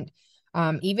 50%,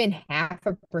 even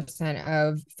 0.5%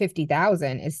 of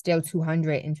 50,000 is still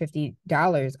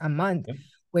 $250 a month, Yep.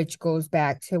 which goes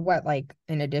back to what, like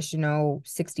an additional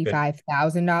But yeah,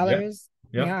 $65,000?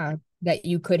 yep, Yeah, that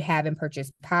you could have in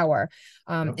purchase power.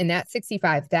 yep, And that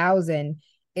 65,000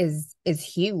 is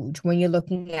huge when you're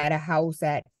looking at a house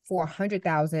at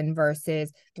 400,000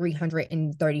 versus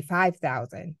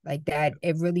 335,000. Like that,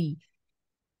 it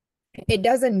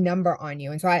does a number on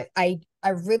you. And so I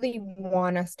really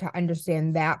want us to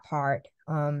understand that part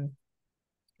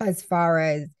as far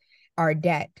as our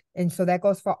debt. And so that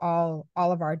goes for all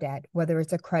of our debt, whether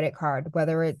it's a credit card,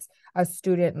 whether it's a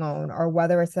student loan, or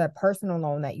whether it's a personal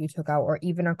loan that you took out, or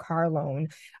even a car loan.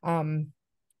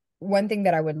 One thing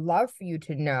that I would love for you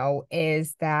to know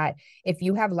is that if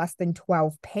you have less than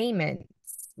 12 payments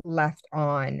left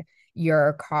on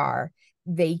your car,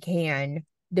 they can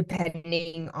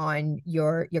depending on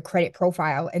your credit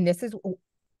profile. And this is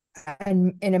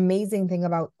an amazing thing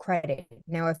about credit.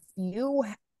 Now, if you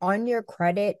on your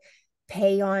credit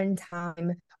pay on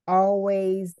time,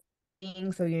 always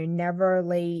so you're never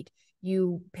late,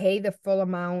 you pay the full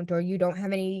amount, or you don't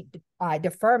have any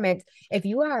deferment. If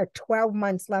you are 12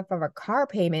 months left of a car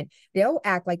payment, they'll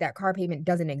act like that car payment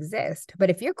doesn't exist. But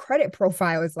if your credit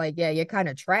profile is like, yeah, you're kind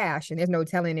of trash, and there's no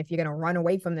telling if you're going to run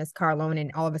away from this car loan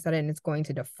and all of a sudden it's going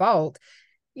to default,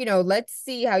 let's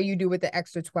see how you do with the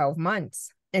extra 12 months.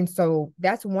 And so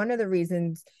that's one of the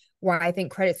reasons why I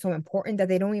think credit's so important, that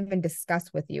they don't even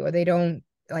discuss with you, or they don't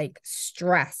like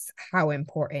stress how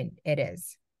important it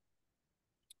is.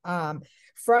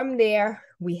 From there,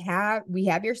 we have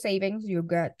your savings. You've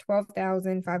got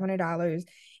 $12,500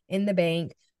 in the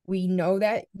bank. We know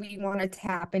that we want to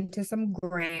tap into some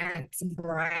grants.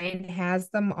 Brian has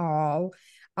them all.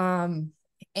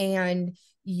 And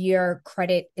your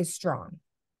credit is strong.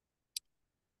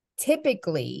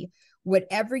 Typically,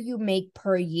 whatever you make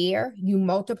per year, you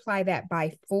multiply that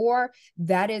by 4.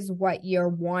 That is what your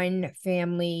one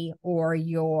family or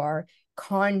your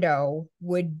condo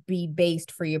would be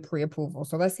based for your pre-approval.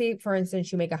 So let's say, for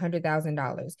instance, you make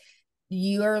 $100,000.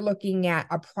 You're looking at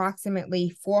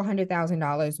approximately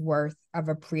 $400,000 worth of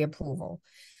a pre-approval.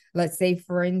 Let's say,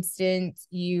 for instance,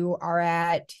 you are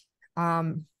at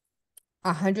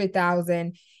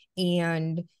 100,000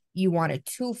 and you want a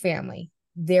 2-family.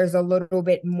 There's a little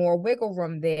bit more wiggle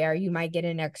room there. You might get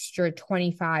an extra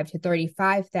 25 to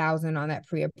 35,000 on that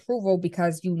pre-approval,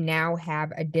 because you now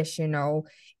have additional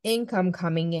income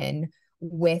coming in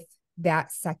with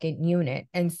that second unit.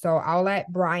 And so I'll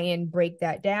let Brian break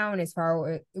that down as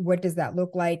far as what does that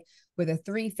look like with a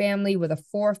 3-family, with a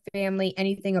 4-family.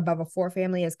 Anything above a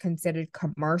 4-family is considered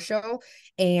commercial,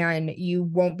 and you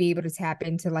won't be able to tap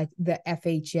into like the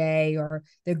FHA or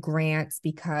the grants,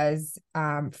 because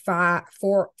 5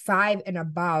 and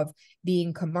above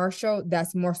being commercial,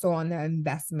 that's more so on the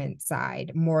investment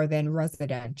side more than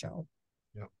residential.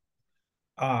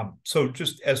 So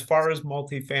just as far as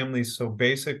multifamily, so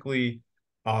basically,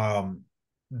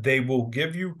 they will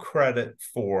give you credit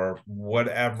for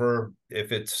whatever.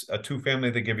 If it's a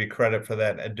 2-family, they give you credit for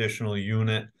that additional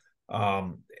unit.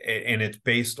 And it's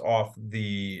based off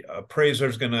the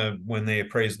appraiser's gonna, when they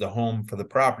appraise the home for the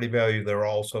property value, they're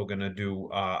also gonna do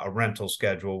a rental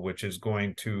schedule, which is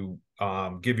going to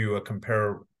give you a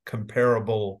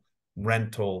comparable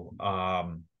rental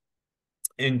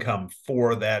income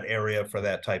for that area, for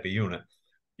that type of unit,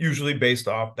 usually based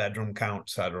off bedroom count,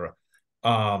 etc.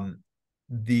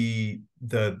 The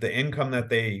income that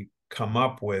they come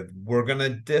up with, we're going to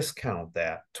discount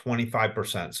that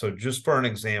 25%. So just for an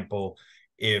example,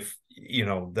 if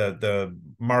the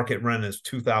market rent is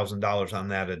 $2,000 on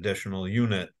that additional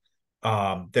unit,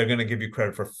 they're going to give you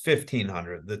credit for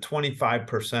 $1,500. The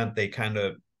 25% they kind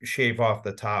of shave off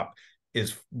the top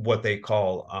is what they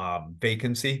call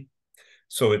vacancy.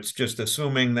 So it's just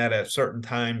assuming that at certain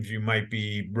times you might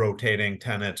be rotating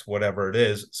tenants, whatever it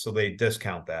is. So they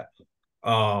discount that.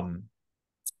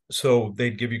 So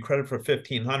they'd give you credit for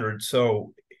 $1,500.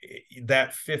 So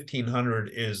that $1,500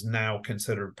 is now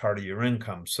considered part of your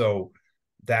income. So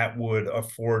that would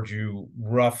afford you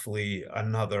roughly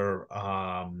another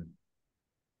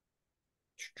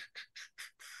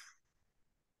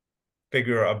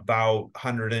figure about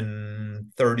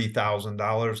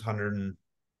 $130,000,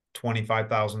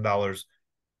 $125,000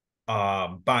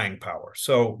 buying power.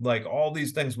 So like all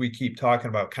these things we keep talking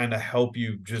about kind of help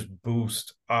you just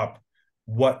boost up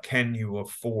what can you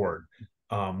afford,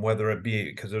 whether it be,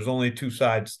 because there's only 2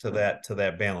 sides to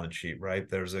that balance sheet, right?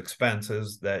 There's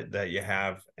expenses that you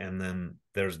have, and then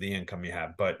there's the income you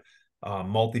have. But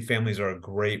multifamilies are a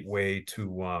great way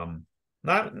to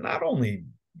not only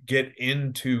get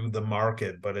into the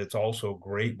market, but it's also a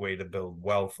great way to build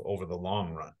wealth over the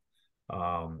long run.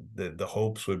 The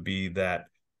hopes would be that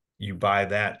you buy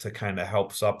that to kind of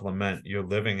help supplement your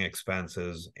living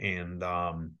expenses, and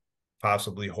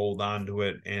possibly hold on to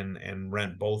it and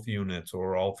rent both units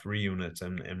or all 3 units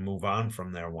and move on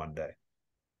from there one day.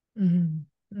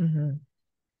 Mm-hmm. Mm-hmm.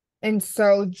 And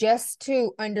so just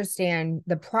to understand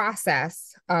the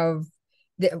process of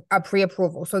a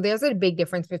pre-approval. So there's a big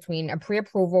difference between a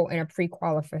pre-approval and a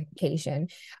pre-qualification.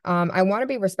 I want to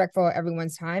be respectful of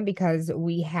everyone's time because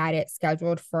we had it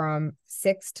scheduled from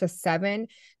 6 to 7.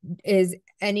 Is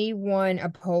anyone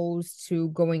opposed to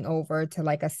going over to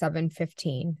like a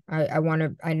 7:15?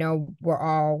 I know we're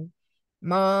all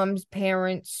moms,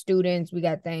 parents, students, we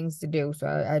got things to do. So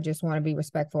I just want to be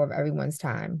respectful of everyone's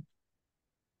time.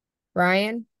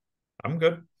 Ryan? I'm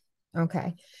good.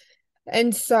 Okay.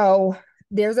 And so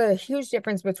there's a huge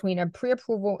difference between a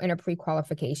pre-approval and a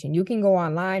pre-qualification. You can go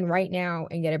online right now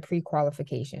and get a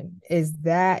pre-qualification. Does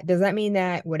that mean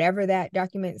that whatever that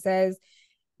document says,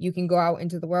 you can go out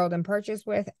into the world and purchase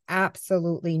with?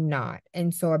 Absolutely not.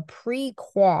 And so a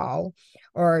pre-qual,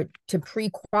 or to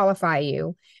pre-qualify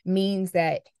you, means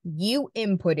that you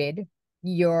inputted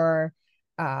your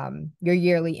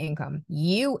yearly income.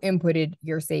 You inputted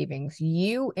your savings.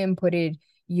 You inputted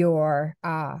your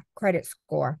credit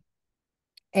score,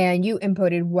 and you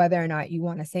inputted whether or not you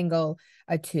want a single,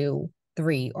 a two,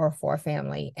 three, or four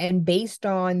family. And based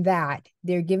on that,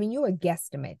 they're giving you a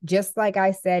guesstimate. Just like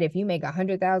I said, if you make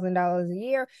 $100,000 a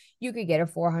year, you could get a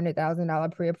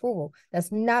 $400,000 pre-approval. That's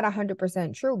not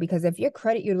 100% true, because if your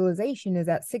credit utilization is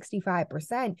at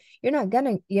 65%, you're not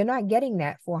getting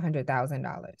that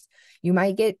 $400,000. You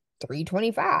might get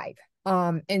 325.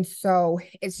 And so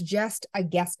it's just a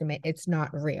guesstimate. It's not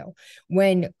real.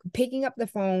 When picking up the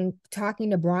phone,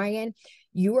 talking to Brian,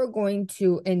 you are going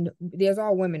to, and there's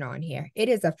all women on here, it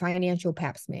is a financial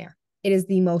pap smear. It is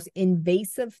the most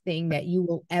invasive thing that you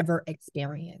will ever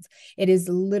experience. It is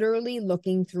literally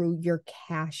looking through your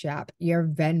Cash App, your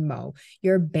Venmo,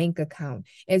 your bank account.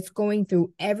 It's going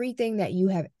through everything that you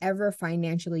have ever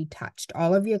financially touched,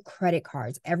 all of your credit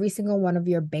cards, every single one of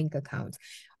your bank accounts,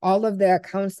 all of the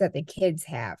accounts that the kids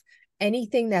have,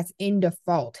 anything that's in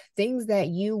default, things that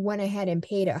you went ahead and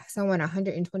paid someone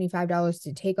 $125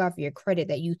 to take off your credit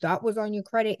that you thought was on your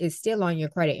credit is still on your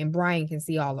credit, and Brian can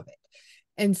see all of it.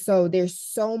 And so there's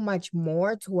so much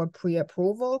more to a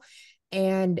pre-approval,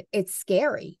 and it's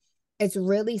scary. It's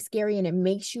really scary, and it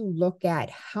makes you look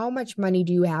at how much money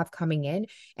do you have coming in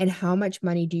and how much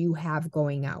money do you have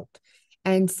going out.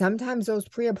 And sometimes those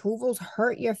pre-approvals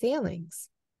hurt your feelings.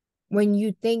 When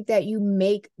you think that you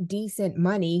make decent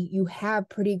money, you have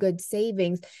pretty good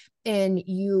savings, and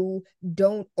you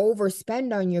don't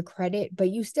overspend on your credit, but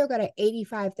you still got an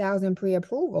 85,000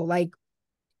 pre-approval. Like,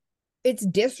 it's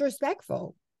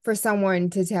disrespectful for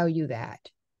someone to tell you that.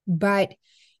 But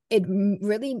it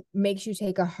really makes you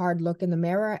take a hard look in the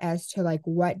mirror as to, like,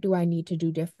 what do I need to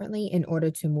do differently in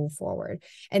order to move forward?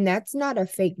 And that's not a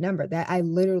fake number. That I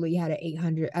literally had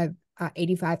a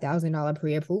 $85,000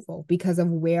 pre-approval because of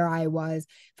where I was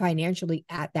financially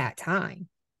at that time.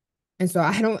 And so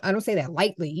I don't say that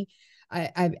lightly.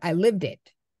 I lived it,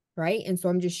 right? And so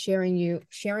I'm just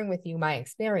sharing with you my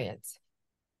experience.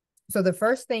 So the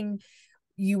first thing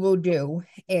you will do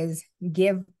is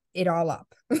give it all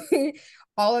up.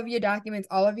 All of your documents,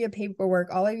 all of your paperwork,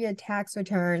 all of your tax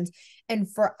returns. And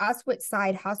for us with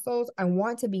side hustles, I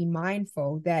want to be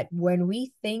mindful that when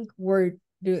we think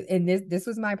and this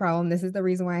was my problem. This is the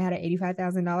reason why I had an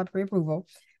 $85,000 pre-approval,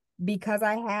 because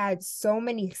I had so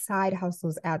many side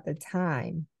hustles at the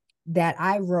time that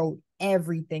I wrote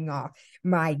everything off.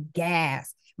 My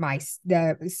gas,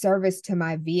 the service to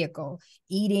my vehicle,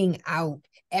 eating out,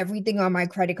 everything on my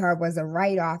credit card was a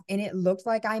write-off, and it looked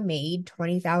like I made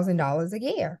 $20,000 a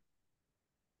year.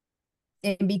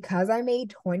 And because I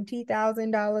made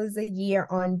 $20,000 a year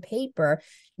on paper,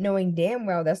 knowing damn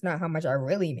well that's not how much I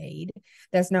really made,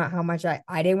 that's not how much I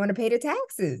didn't want to pay the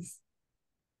taxes.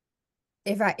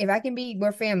 If I can be,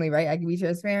 we're family, right? I can be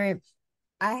transparent.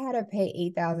 I had to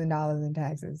pay $8,000 in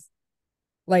taxes.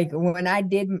 Like, when I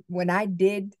did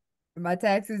my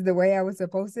taxes the way I was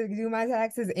supposed to do my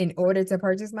taxes in order to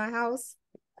purchase my house,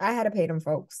 I had to pay them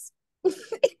folks.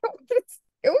 It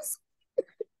was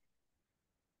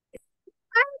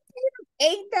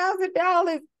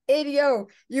 $8,000. And yo,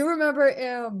 you remember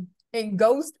in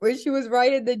Ghost when she was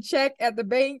writing the check at the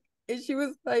bank and she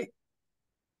was like,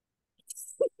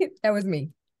 that was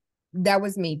me. That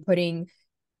was me putting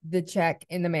the check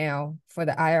in the mail for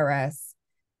the IRS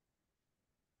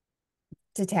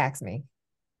to tax me.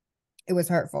 It was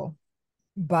hurtful,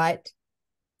 but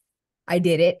I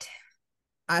did it.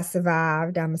 I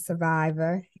survived. I'm a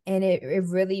survivor. And it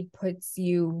really puts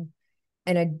you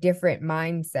in a different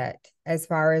mindset as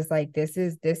far as, like, this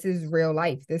is real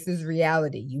life. This is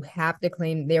reality. You have to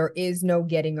claim, there is no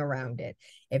getting around it.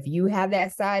 If you have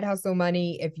that side hustle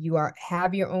money, if you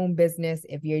have your own business,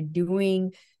 if you're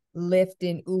doing Lyft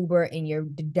and Uber and you're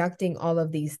deducting all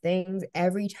of these things,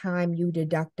 every time you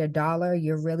deduct $1,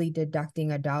 you're really deducting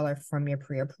 $1 from your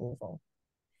pre-approval.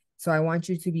 So I want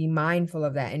you to be mindful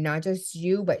of that, and not just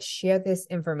you, but share this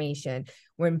information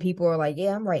when people are like,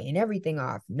 yeah, I'm writing everything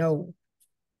off. No.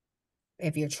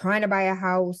 If you're trying to buy a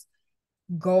house,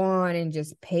 go on and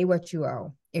just pay what you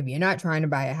owe. If you're not trying to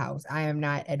buy a house, I am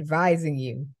not advising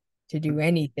you to do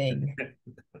anything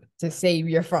to save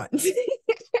your funds.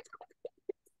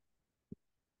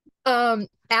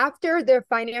 After the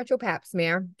financial pap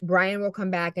smear, Brian will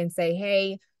come back and say,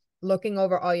 hey, looking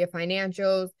over all your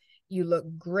financials. You look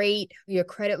great. Your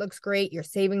credit looks great. Your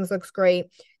savings looks great.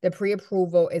 The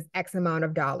pre-approval is X amount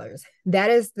of dollars. That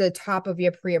is the top of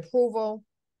your pre-approval.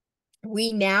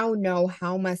 We now know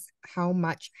how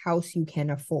much house you can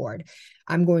afford.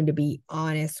 I'm going to be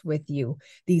honest with you.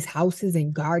 These houses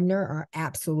in Gardner are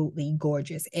absolutely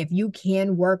gorgeous. If you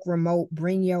can work remote,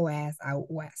 bring your ass out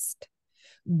west.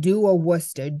 Do a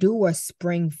Worcester, do a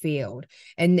Springfield.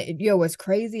 And what's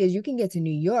crazy is you can get to New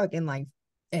York in like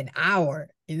an hour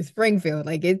in Springfield.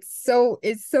 Like it's so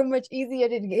much easier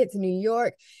to get to New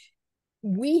York.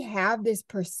 We have this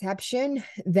perception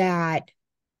that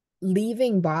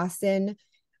leaving Boston,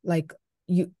 like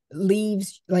you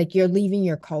leaves, like you're leaving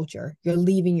your culture, you're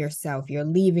leaving yourself, you're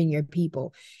leaving your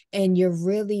people, and you're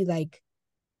really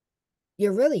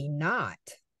not.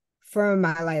 For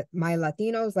my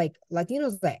Latinos, like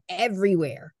Latinos are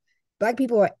everywhere. Black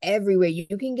people are everywhere.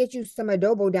 You can get you some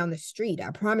adobo down the street.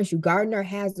 I promise you, Gardner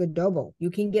has adobo.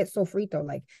 You can get sofrito,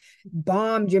 like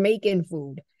bomb Jamaican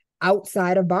food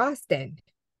outside of Boston.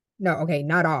 No, okay,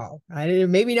 not all.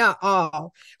 Maybe not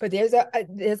all, but there's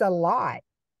a lot.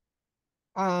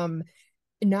 Um,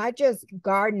 Not just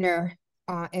Gardner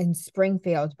and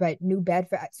Springfield, but New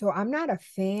Bedford. So I'm not a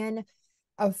fan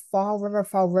of Fall River.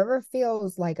 Fall River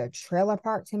feels like a trailer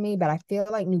park to me, but I feel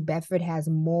like New Bedford has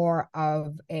more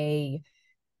of a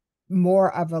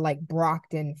like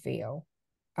Brockton feel.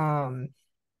 Um,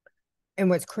 and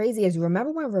what's crazy is,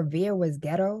 remember when Revere was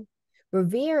ghetto?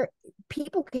 Revere,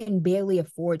 people can barely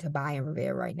afford to buy in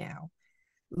Revere right now.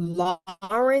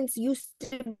 Lawrence used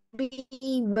to be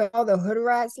where all the hood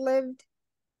rats lived.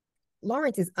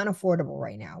 Lawrence is unaffordable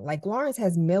right now. Like Lawrence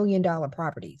has $1 million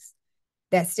properties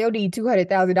that still need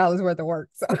 $200,000 worth of work.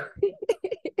 So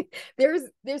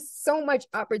there's so much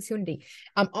opportunity.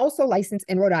 I'm also licensed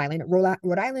in Rhode Island.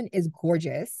 Rhode Island is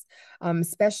gorgeous.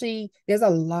 Especially there's a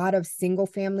lot of single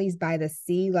families by the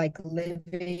sea, like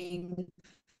living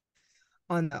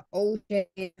on the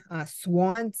ocean.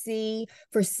 Swansea.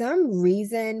 For some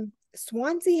reason,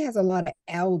 Swansea has a lot of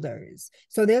elders.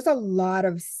 So there's a lot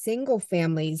of single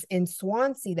families in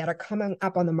Swansea that are coming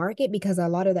up on the market because a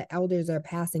lot of the elders are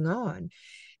passing on.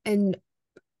 And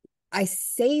I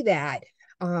say that,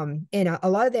 and a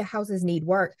lot of their houses need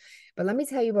work. But let me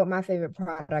tell you about my favorite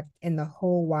product in the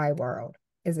whole wide world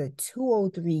is a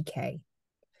 203K.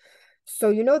 So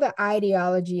you know the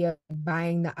ideology of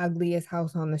buying the ugliest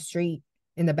house on the street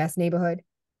in the best neighborhood?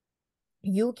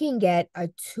 You can get a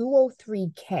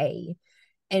 203K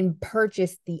and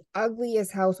purchase the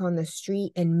ugliest house on the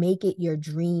street and make it your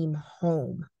dream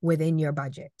home within your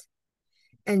budget.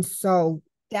 And so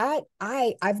that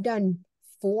I've done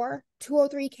 4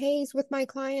 203Ks with my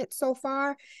clients so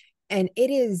far, and it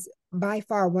is by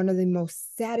far one of the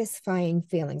most satisfying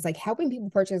feelings. Like helping people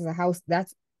purchase a house,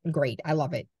 that's great. I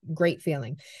love it. Great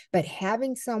feeling. But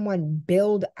having someone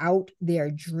build out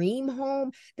their dream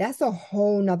home, that's a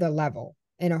whole nother level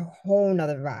and a whole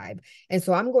nother vibe. And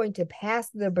so I'm going to pass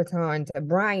the baton to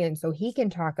Brian so he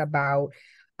can talk about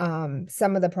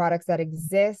some of the products that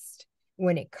exist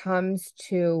when it comes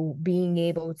to being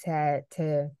able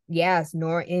to yes,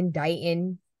 Norton,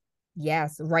 Dighton,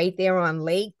 yes, right there on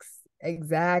lakes.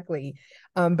 Exactly.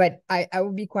 But I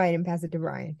will be quiet and pass it to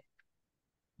Brian.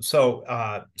 So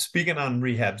speaking on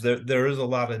rehabs, there is a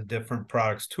lot of different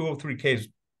products. 203K is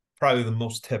probably the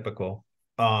most typical,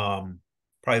 probably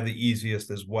the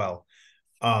easiest as well,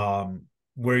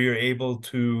 where you're able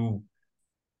to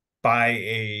buy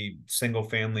a single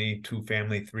family, two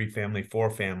family, three family,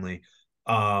 four family,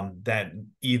 that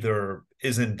either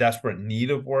is in desperate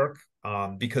need of work,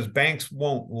 because banks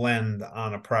won't lend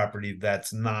on a property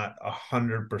that's not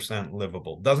 100%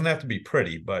 livable. Doesn't have to be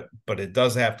pretty, but it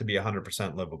does have to be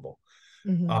 100% livable.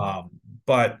 Mhm. Um,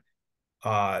 but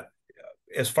uh,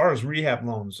 as far as rehab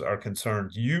loans are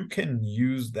concerned, you can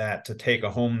use that to take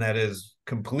a home that is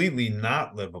completely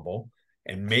not livable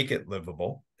and make it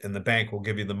livable, and the bank will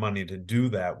give you the money to do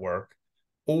that work.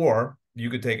 Or you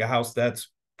could take a house that's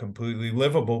completely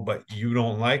livable, but you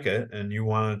don't like it and you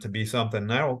want it to be something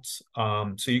else.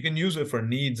 So you can use it for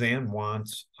needs and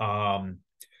wants. I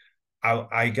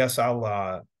guess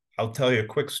I'll tell you a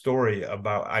quick story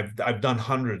about I've done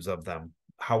hundreds of them.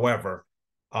 However,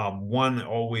 one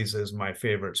always is my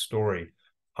favorite story.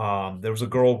 There was a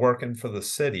girl working for the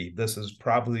city. This is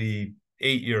probably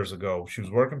 8 years ago. She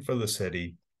was working for the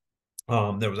city.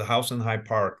 There was a house in Hyde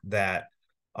Park that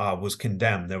was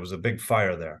condemned. There was a big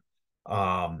fire there.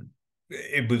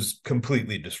 It was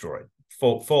completely destroyed.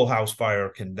 Full house fire,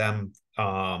 condemned.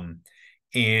 And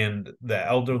the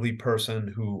elderly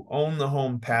person who owned the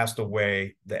home passed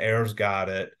away. The heirs got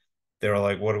it. They were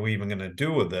like, "What are we even going to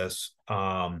do with this?"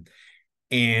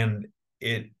 And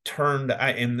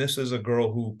and this is a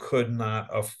girl who could not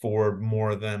afford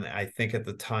more than, I think at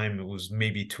the time it was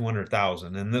maybe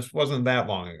 200,000. And this wasn't that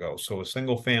long ago. So a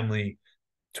single family,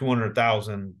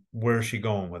 200,000, where's she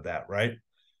going with that, right?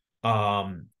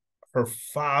 Um, Her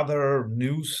father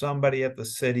knew somebody at the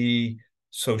city,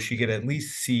 so she could at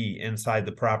least see inside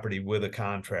the property with a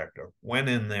contractor. Went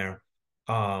in there.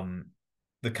 Um,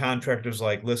 the contractor's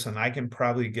like, listen, I can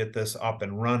probably get this up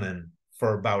and running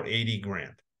for about 80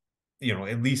 grand.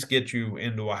 At least get you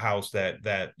into a house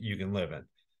that you can live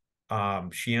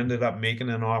in. She ended up making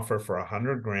an offer for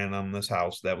 100 grand on this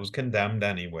house that was condemned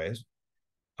anyways.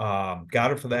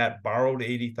 Got it for that, borrowed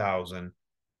 80,000,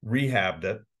 rehabbed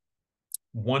it.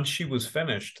 Once she was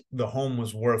finished, the home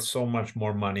was worth so much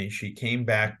more money. She came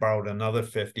back, borrowed another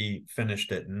 50,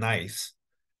 finished it nice.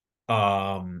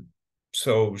 Um,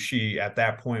 so she at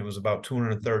that point was about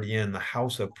 230 in. The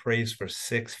house appraised for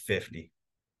 650.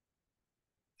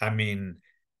 I mean,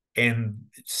 and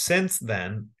since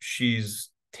then, she's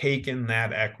taken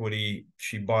that equity.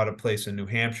 She bought a place in New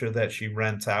Hampshire that she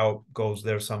rents out, goes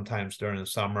there sometimes during the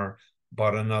summer,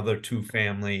 bought another two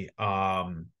family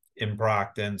in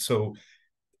Brockton. So,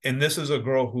 and this is a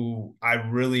girl who I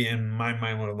really in my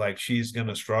mind would like, she's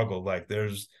gonna struggle. Like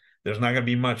there's not gonna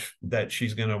be much that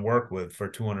she's gonna work with for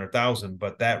 200,000.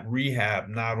 But that rehab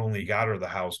not only got her the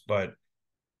house, but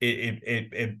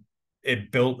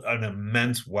it built an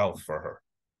immense wealth for her.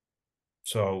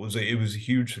 So it was a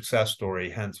huge success story.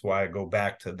 Hence why I go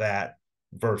back to that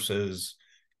versus,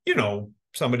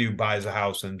 somebody who buys a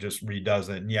house and just redoes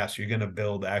it. And yes, you're going to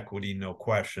build equity, no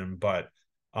question. But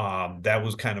that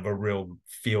was kind of a real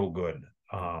feel good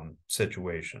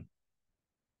situation.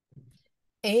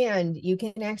 And you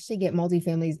can actually get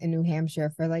multifamilies in New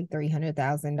Hampshire for like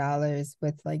 $300,000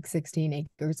 with like 16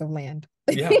 acres of land.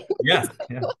 Yeah, yeah,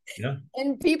 yeah, yeah.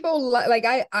 And people like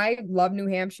I love New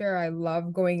Hampshire. I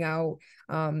love going out,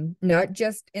 not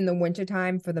just in the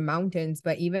wintertime for the mountains,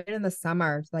 but even in the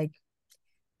summer. Like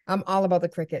I'm all about the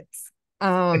crickets.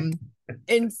 Um,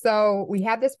 and so we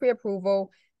have this pre-approval.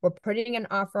 We're putting an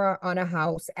offer on a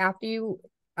house.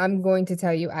 I'm going to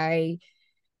tell you, I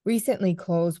recently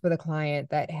closed with a client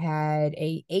that had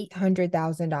a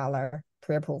 $800,000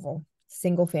 pre-approval,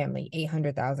 single family,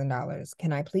 $800,000.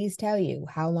 Can I please tell you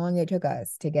how long it took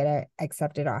us to get an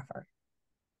accepted offer?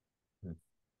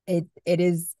 It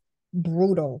is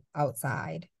brutal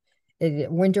outside.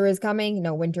 Winter is coming.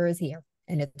 No, winter is here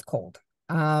and it's cold.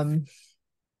 I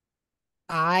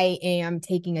am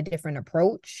taking a different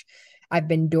approach. I've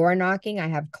been door knocking. I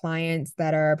have clients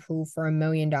that are approved for $1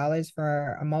 million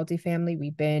for a multifamily.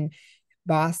 We've been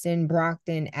Boston,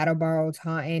 Brockton, Attleboro,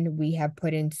 Taunton. We have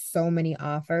put in so many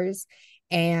offers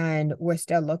and we're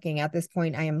still looking. At this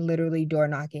point, I am literally door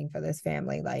knocking for this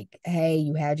family. Like, hey,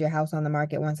 you had your house on the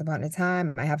market once upon a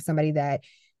time. I have somebody that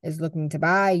is looking to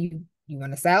buy. You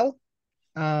want to sell?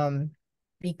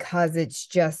 Because it's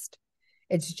just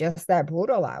that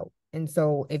brutal out. And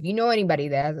so if you know anybody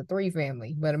that has a 3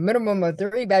 family, but a minimum of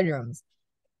 3 bedrooms,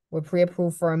 we're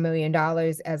pre-approved for $1 million.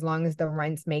 As long as the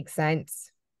rents make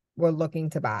sense, we're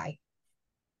looking to buy.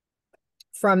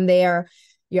 From there,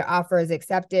 your offer is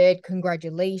accepted.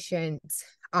 Congratulations.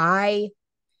 I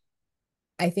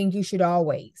think you should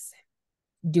always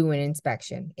do an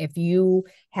inspection. If you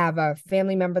have a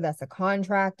family member that's a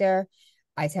contractor,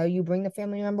 I tell you, bring the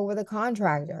family member with a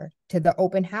contractor to the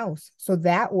open house. So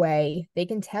that way they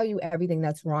can tell you everything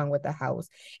that's wrong with the house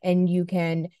and you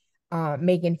can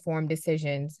make informed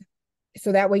decisions.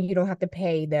 So that way you don't have to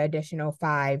pay the additional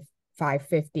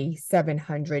 550,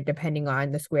 700, depending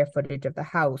on the square footage of the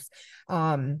house,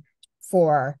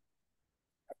 for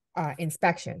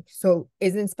inspection. So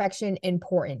is inspection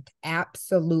important?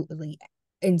 Absolutely.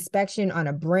 Inspection on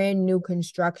a brand new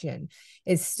construction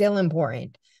is still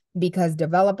important because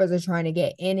developers are trying to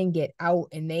get in and get out,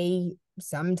 and they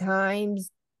sometimes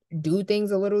do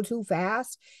things a little too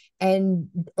fast and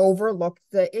overlook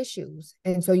the issues.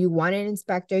 And so you want an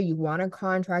inspector, you want a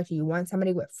contractor, you want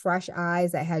somebody with fresh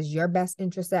eyes that has your best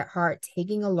interest at heart,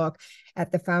 taking a look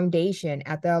at the foundation,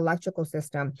 at the electrical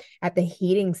system, at the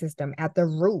heating system, at the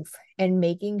roof, and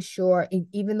making sure,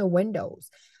 even the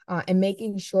windows, and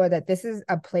making sure that this is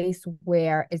a place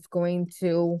where it's going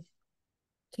to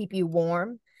keep you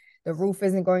warm. The roof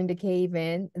isn't going to cave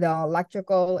in. The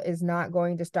electrical is not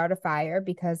going to start a fire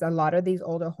because a lot of these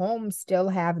older homes still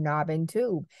have knob and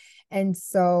tube. And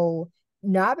so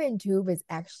knob and tube is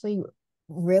actually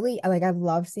really like, I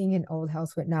love seeing an old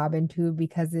house with knob and tube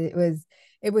because it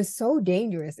was so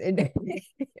dangerous. And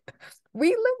we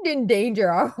lived in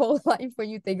danger our whole life when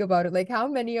you think about it. Like how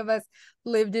many of us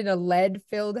lived in a lead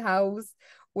filled house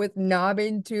with knob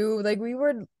and tube? Like we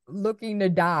were looking to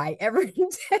die every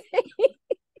day.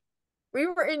 We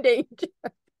were in danger.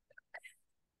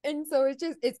 And so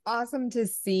it's awesome to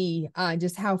see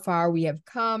just how far we have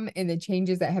come and the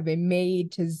changes that have been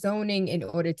made to zoning in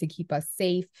order to keep us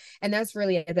safe. And that's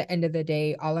really at the end of the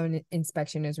day, all an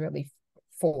inspection is really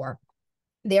for.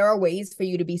 There are ways for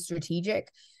you to be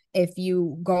strategic. If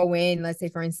you go in, let's say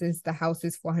for instance, the house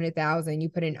is 400,000, you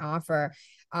put an offer,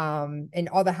 and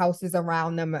all the houses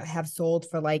around them have sold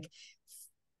for like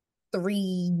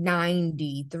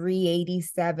 390,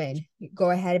 387. Go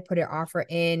ahead and put an offer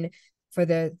in for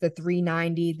the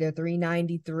 390, the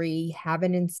 393, have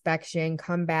an inspection,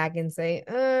 come back and say,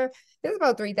 there's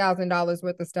about $3,000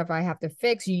 worth of stuff I have to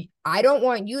fix. I don't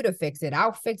want you to fix it.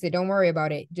 I'll fix it. Don't worry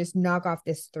about it. Just knock off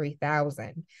this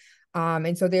 3,000.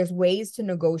 And so there's ways to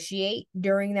negotiate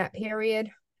during that period.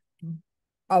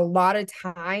 A lot of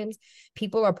times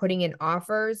people are putting in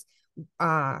offers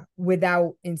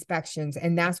without inspections,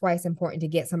 and that's why it's important to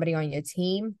get somebody on your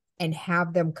team and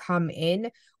have them come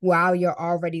in while you're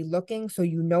already looking, so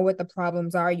you know what the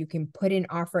problems are. You can put an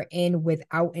offer in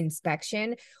without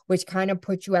inspection, which kind of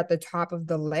puts you at the top of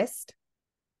the list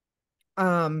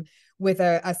with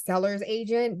a seller's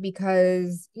agent,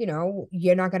 because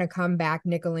you're not going to come back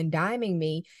nickel and diming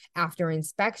me after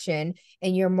inspection,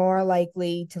 and you're more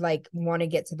likely to like want to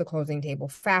get to the closing table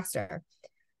faster.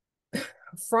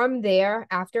 From there,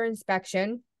 after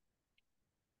inspection,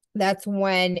 that's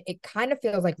when it kind of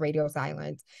feels like radio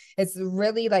silence. It's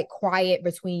really like quiet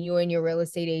between you and your real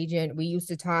estate agent. We used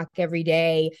to talk every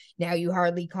day. Now you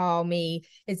hardly call me.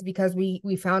 It's because we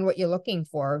found what you're looking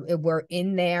for. We're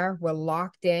in there. We're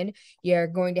locked in. You're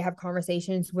going to have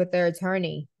conversations with their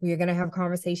attorney. You're going to have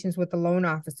conversations with the loan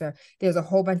officer. There's a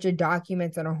whole bunch of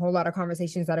documents and a whole lot of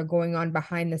conversations that are going on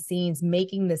behind the scenes,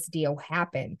 making this deal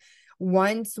happen.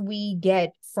 Once we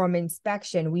get from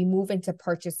inspection, we move into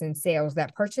purchase and sales.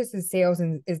 That purchase and sales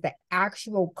is the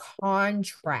actual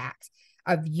contract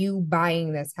of you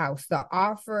buying this house. The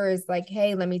offer is like,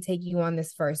 hey, let me take you on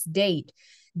this first date.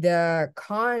 The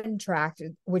contract,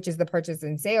 which is the purchase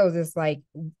and sales, is like,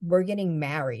 we're getting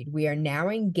married. We are now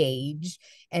engaged.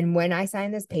 And when I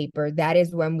sign this paper, that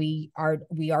is when we are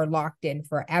locked in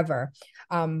forever.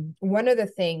 One of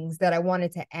the things that I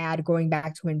wanted to add, going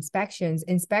back to inspections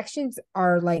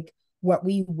are like what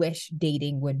we wish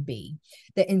dating would be.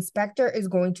 The inspector is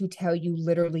going to tell you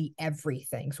literally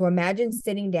everything. So imagine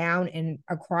sitting down and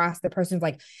across the person's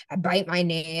like, I bite my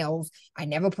nails. I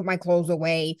never put my clothes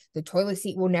away. The toilet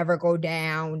seat will never go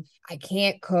down. I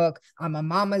can't cook. I'm a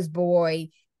mama's boy.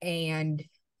 And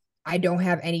I don't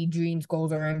have any dreams,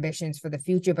 goals, or ambitions for the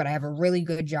future, but I have a really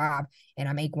good job and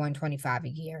I make 125 a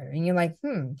year. And you're like,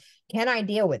 can I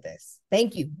deal with this?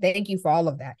 Thank you. Thank you for all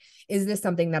of that. Is this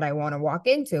something that I want to walk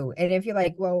into? And if you're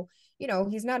like, well,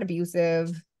 he's not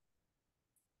abusive.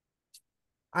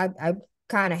 I'm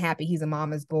kind of happy he's a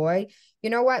mama's boy.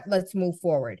 You know what? Let's move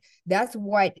forward. That's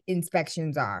what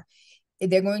inspections are.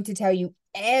 They're going to tell you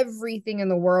everything in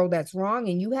the world that's wrong,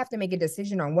 and you have to make a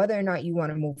decision on whether or not you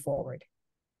want to move forward.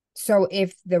 So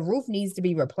if the roof needs to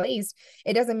be replaced,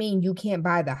 it doesn't mean you can't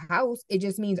buy the house. It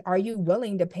just means, are you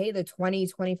willing to pay the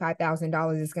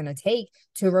 $25,000 it's going to take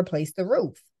to replace the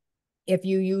roof? If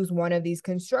you use one of these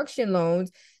construction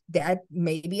loans, that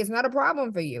maybe it's not a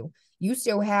problem for you. You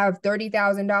still have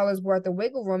 $30,000 worth of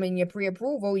wiggle room in your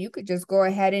pre-approval. You could just go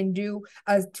ahead and do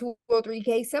a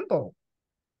 203K simple.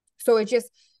 So it's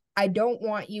just, I don't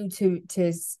want you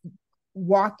to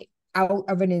walk out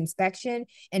of an inspection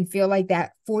and feel like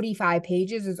that 45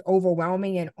 pages is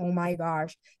overwhelming and, oh my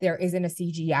gosh, there isn't a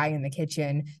CGI in the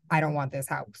kitchen. I don't want this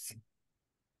house.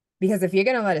 Because if you're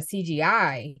going to let a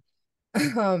CGI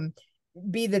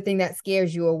be the thing that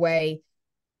scares you away,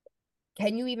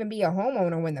 can you even be a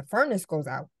homeowner when the furnace goes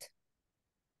out?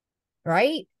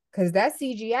 Right? Because that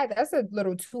CGI, that's a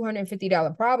little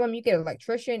 $250 problem. You get an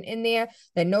electrician in there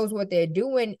that knows what they're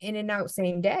doing, in and out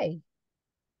same day.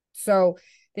 So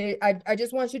I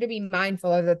just want you to be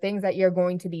mindful of the things that you're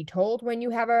going to be told when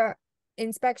you have a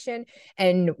inspection,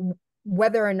 and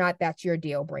whether or not that's your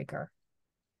deal breaker.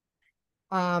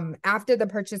 After the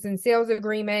purchase and sales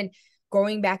agreement,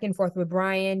 going back and forth with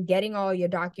Brian, getting all your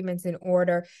documents in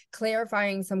order,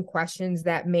 clarifying some questions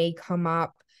that may come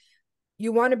up.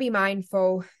 You want to be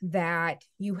mindful that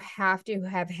you have to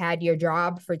have had your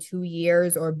job for 2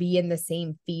 years or be in the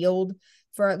same field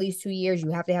for at least 2 years.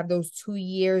 You have to have those 2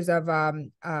 years of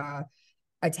a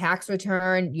tax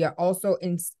return. You're also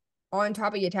on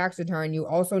top of your tax return, you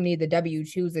also need the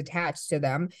W-2s attached to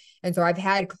them. And so I've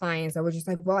had clients that were just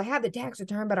like, well, I have the tax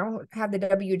return, but I don't have the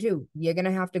W-2. You're going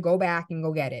to have to go back and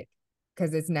go get it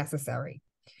because it's necessary.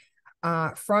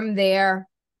 From there,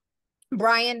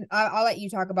 Brian, I'll let you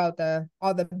talk about the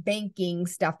all the banking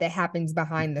stuff that happens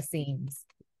behind the scenes.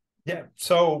 Yeah.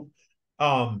 So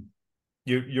um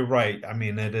you're right. I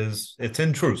mean, it's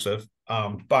intrusive.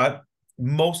 But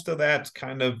most of that's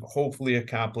kind of hopefully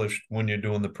accomplished when you're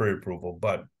doing the pre-approval.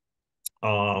 But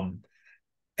um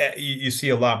you see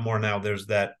a lot more now. There's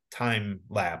that time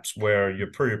lapse where you're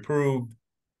pre-approved.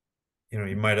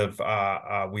 You might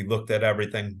have we looked at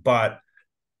everything, but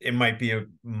it might be a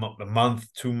month,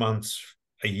 2 months,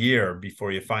 a year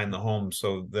before you find the home.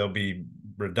 So there'll be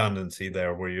redundancy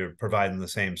there where you're providing the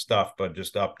same stuff, but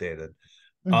just updated.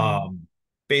 Mhm. Um,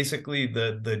 Basically,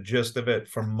 the gist of it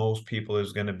for most people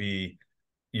is going to be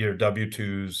your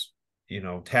W-2s,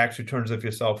 tax returns if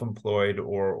you're self-employed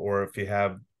or if you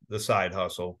have the side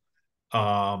hustle.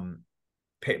 Um,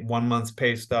 1 month's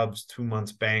pay stubs, 2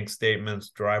 months bank statements,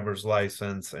 driver's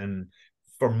license, and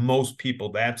for most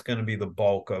people, that's going to be the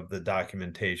bulk of the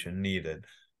documentation needed.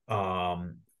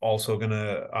 Also going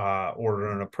to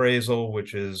order an appraisal,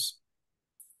 which is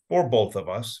for both of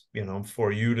us,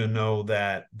 for you to know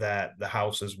that the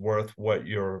house is worth what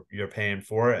you're paying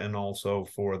for it, and also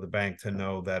for the bank to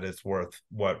know that it's worth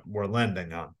what we're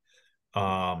lending on.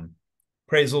 Um,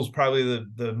 Appraisal is probably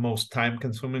the most time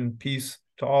consuming piece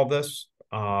to all this.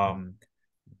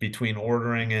 Between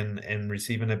ordering and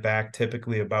receiving it back,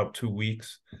 typically about 2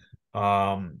 weeks.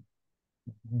 Um,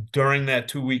 During that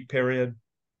 2 week period,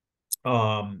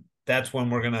 that's when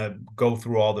we're gonna go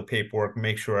through all the paperwork,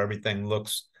 make sure everything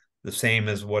looks the same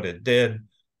as what it did.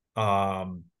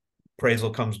 Um,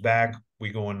 Appraisal comes back, we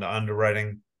go into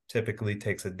underwriting. Typically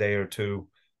takes a day or two,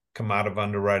 come out of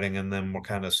underwriting, and then we're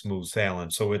kind of smooth sailing.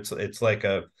 So it's like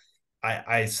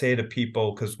I say to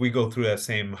people, because we go through that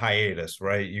same hiatus,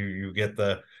 right? You get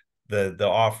the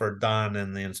offer done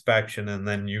and the inspection, and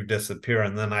then you disappear,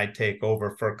 and then I take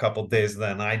over for a couple days,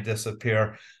 then I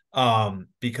disappear.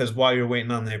 Because while you're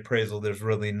waiting on the appraisal, there's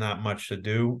really not much to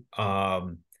do.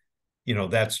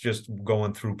 That's just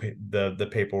going through the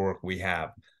paperwork we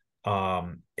have.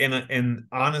 And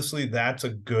honestly, that's a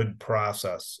good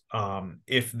process.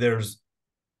 If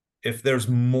there's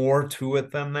more to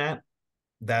it than that,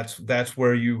 that's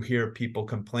where you hear people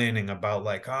complaining about,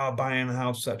 like, oh, buying a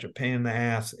house such a pain in the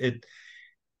ass.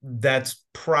 That's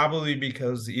probably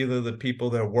because either the people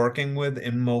they're working with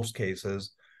in most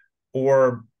cases,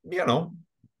 or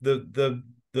the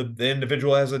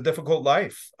individual has a difficult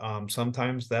life.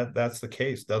 Sometimes that's the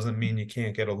case. Doesn't mean you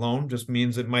can't get a loan, just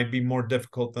means it might be more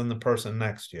difficult than the person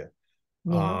next to you.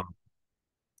 Yeah. um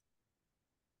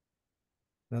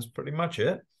that's pretty much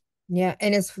it. Yeah,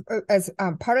 and as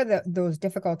part of those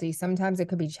difficulties, sometimes it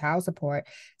could be child support.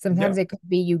 Sometimes Yeah. it could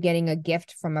be you getting a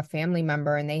gift from a family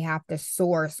member and they have to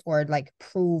source or like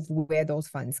prove where those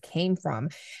funds came from.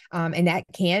 And that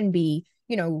can be,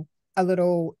 a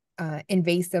little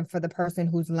invasive for the person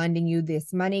who's lending you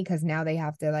this money because now they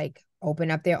have to like open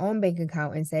up their own bank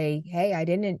account and say, "Hey, I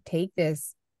didn't take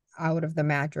this out of the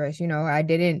mattress.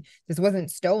 This wasn't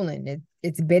stolen.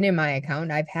 It's been in my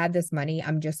account. I've had this money.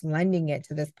 I'm just lending it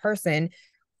to this person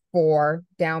for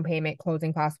down payment,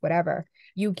 closing costs, whatever."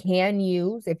 You can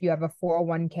use, if you have a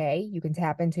 401k, you can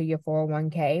tap into your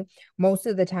 401k. Most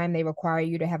of the time, they require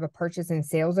you to have a purchase and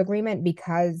sales agreement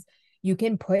because you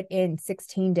can put in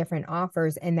 16 different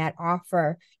offers and that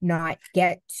offer not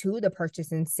get to the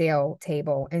purchase and sale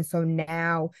table. And so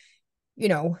now, you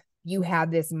know, you have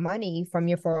this money from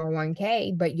your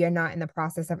 401k, but you're not in the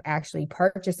process of actually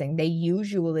purchasing. They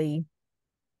usually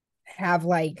have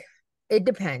like, it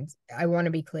depends. I want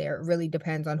to be clear. It really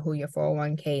depends on who your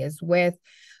 401k is with.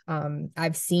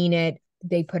 I've seen it.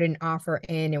 They put an offer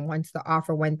in, and once the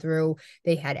offer went through,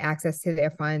 they had access to their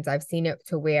funds. I've seen it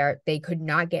to where they could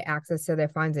not get access to their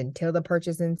funds until the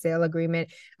purchase and sale agreement.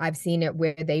 I've seen it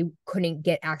where they couldn't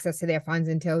get access to their funds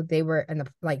until they were in the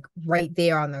like right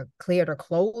there on the clear to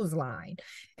close line.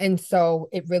 And so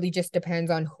it really just depends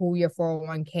on who your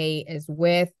 401k is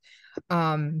with.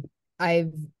 Um,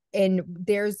 I've and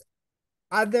there's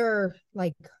other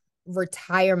like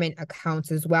retirement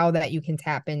accounts as well that you can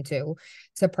tap into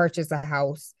to purchase a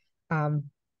house. Um,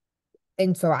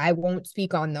 and so I won't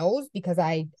speak on those because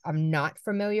I'm not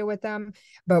familiar with them.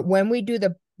 But when we do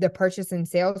the purchase and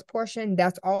sales portion,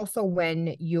 that's also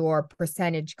when your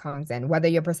percentage comes in, whether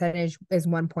your percentage is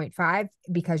 1.5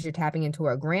 because you're tapping into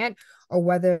a grant, or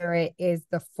whether it is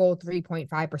the full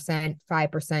 3.5%,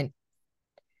 5%.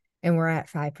 And we're at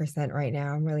 5% right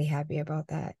now. I'm really happy about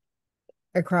that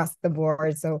across the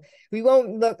board. So we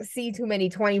won't see too many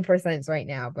 20% right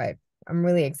now, but I'm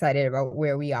really excited about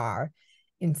where we are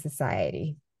in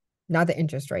society. Not the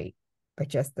interest rate, but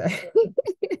just the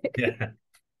Yeah.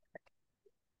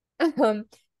 um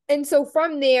And so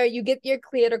from there, you get your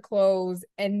clear to close,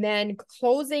 and then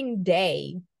closing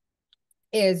day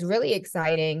is really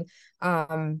exciting.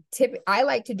 I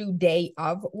like to do day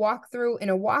of walkthrough, and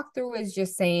a walkthrough is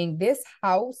just saying this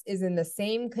house is in the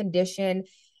same condition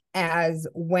as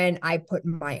when I put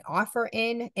my offer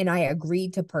in and I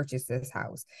agreed to purchase this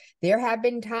house. There have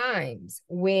been times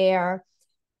where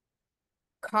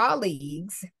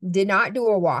colleagues did not do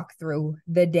a walkthrough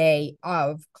the day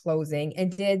of closing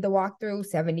and did the walkthrough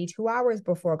 72 hours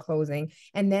before closing.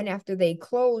 And then after they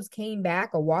closed, came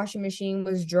back, a washing machine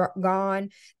was gone,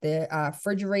 the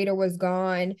refrigerator was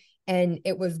gone. And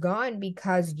it was gone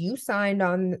because you signed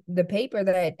on the paper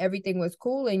that everything was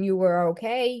cool and you were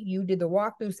okay. You did the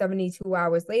walkthrough 72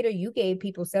 hours later. You gave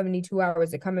people 72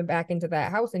 hours of coming back into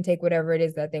that house and take whatever it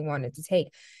is that they wanted to take.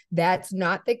 That's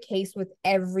not the case with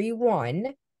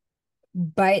everyone,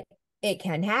 but it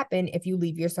can happen if you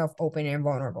leave yourself open and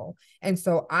vulnerable. And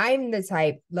so I'm the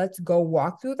type, let's go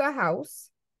walk through the house,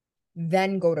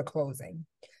 then go to closing.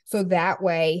 So that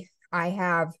way I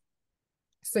have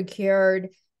secured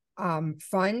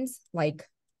funds. Like,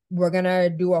 we're going to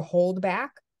do a holdback,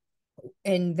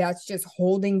 and that's just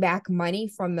holding back money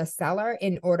from the seller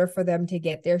in order for them to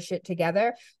get their shit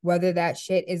together, whether that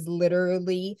shit is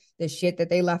literally the shit that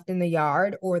they left in the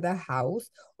yard or the house,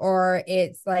 or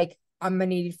it's like, I'm gonna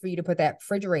need for you to put that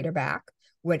refrigerator back,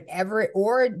 whatever,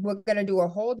 or we're gonna do a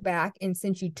holdback. And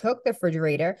since you took the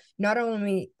refrigerator, not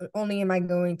only am I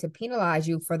going to penalize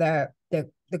you for the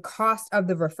cost of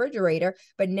the refrigerator,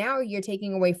 but now you're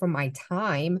taking away from my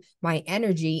time, my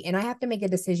energy, and I have to make a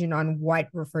decision on what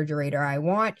refrigerator I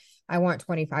want. I want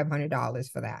 $2,500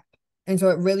 for that. And so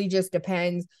it really just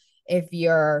depends if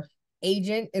your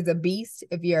agent is a beast,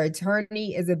 if your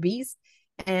attorney is a beast,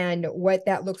 and what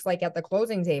that looks like at the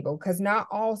closing table. Because not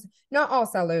all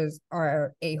sellers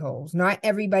are a-holes. Not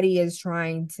everybody is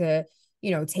trying to,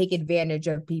 take advantage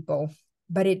of people,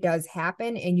 but it does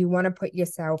happen, and you want to put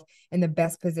yourself in the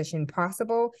best position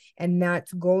possible. And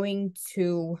that's going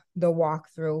to the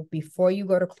walkthrough before you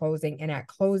go to closing. And at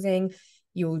closing,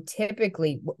 you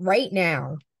typically, right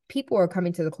now, people are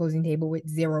coming to the closing table with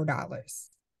 $0.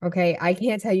 Okay. I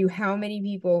can't tell you how many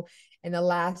people in the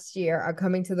last year are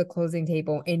coming to the closing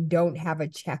table and don't have a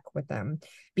check with them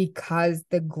because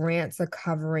the grants are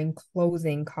covering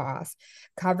closing costs,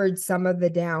 covered some of the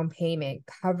down payment,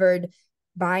 covered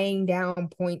buying down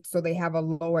points so they have a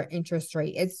lower interest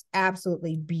rate. It's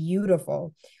absolutely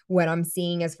beautiful what I'm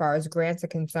seeing as far as grants are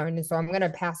concerned. And so I'm going to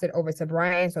pass it over to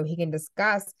Brian so he can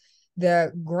discuss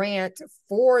the grant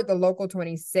for the local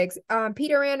 26.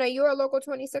 Peter Ann, are you a local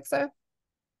 26er?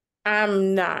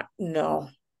 I'm not, no.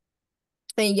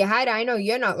 And Yahida, I know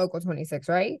you're not local 26,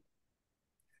 right?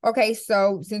 Okay,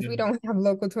 so since we Yeah. don't have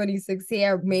local 26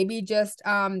 here, maybe just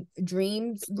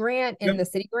Dreams grant and Yep. the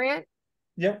city grant.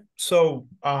 Yep. So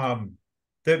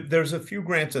there's a few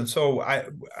grants, and so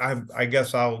I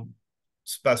guess I'll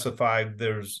specify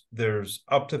there's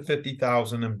up to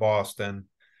 50,000 in Boston.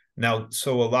 Now,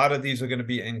 so a lot of these are going to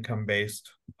be income based,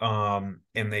 and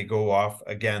they go off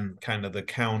again, kind of the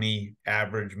county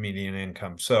average median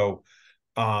income. So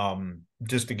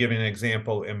just to give you an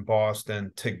example, in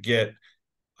Boston, to get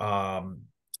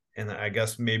and I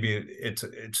guess maybe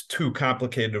it's too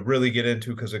complicated to really get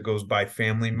into because it goes by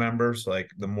family members.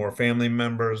 Like, the more family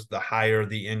members, the higher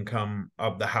the income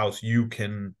of the house you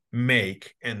can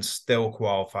make and still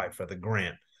qualify for the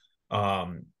grant.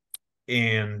 And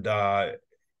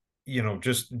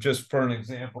just for an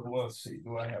example, let's see,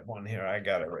 do I have one here? I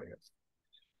got it right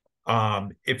here.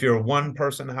 If you're a one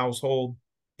person household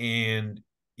and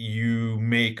you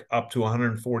make up to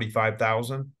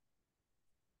 145,000,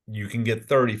 you can get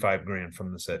 35 grand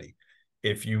from the city.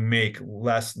 If you make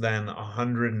less than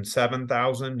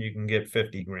 107,000, you can get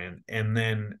 50 grand. And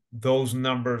then those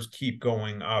numbers keep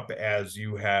going up as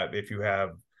if you have,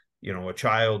 a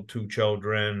child, two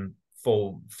children,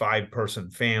 full 5-person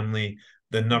family,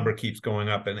 the number keeps going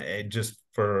up. And it, just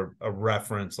for a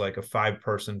reference, like a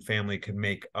 5-person family could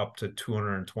make up to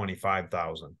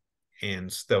 225,000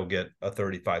 and still get a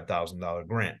 $35,000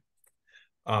 grant.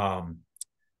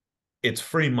 It's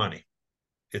free money.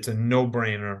 It's a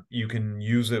no-brainer. You can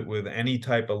use it with any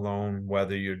type of loan,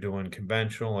 whether you're doing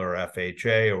conventional or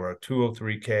FHA or a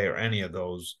 203K or any of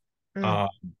those.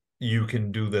 You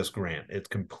can do this grant. It's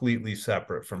completely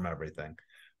separate from everything.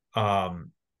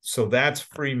 So that's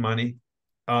free money.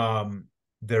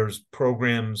 There's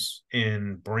programs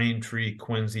in Braintree,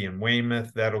 Quincy, and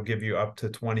Weymouth that'll give you up to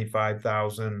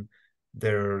 25,000.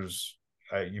 There's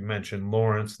you mentioned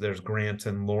Lawrence. There's grants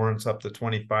in Lawrence up to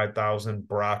 25,000.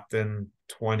 Brockton,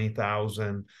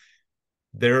 20,000.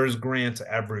 There's grants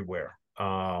everywhere.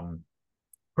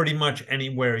 pretty much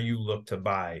anywhere you look to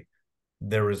buy,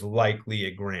 there is likely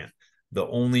a grant. The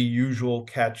only usual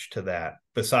catch to that,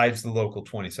 besides the local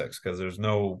 26, because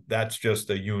that's just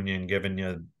a union giving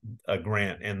you a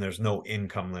grant and there's no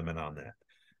income limit on that.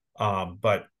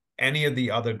 But any of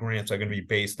the other grants are going to be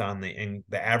based on the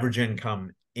average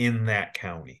income in that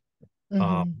county.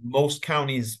 Most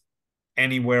counties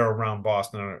anywhere around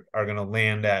Boston are going to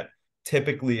land at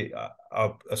typically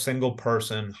a single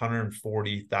person,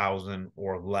 140,000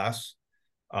 or less.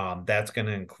 That's going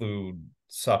to include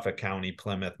Suffolk County,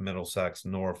 Plymouth, Middlesex,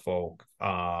 Norfolk,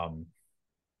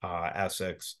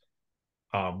 Essex.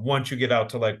 Once you get out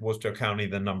to like Worcester County,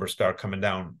 the numbers start coming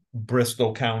down.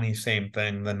 Bristol County, same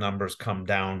thing. The numbers come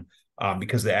down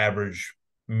because the average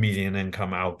median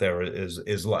income out there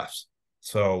is less.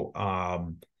 So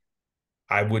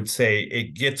I would say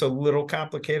it gets a little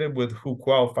complicated with who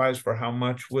qualifies for how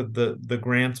much with the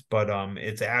grants, but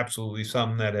it's absolutely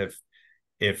something that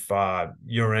if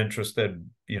you're interested,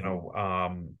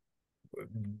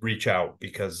 reach out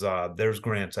because there's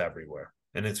grants everywhere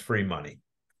and it's free money.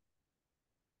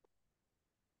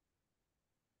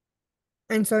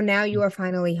 And so now you are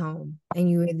finally home and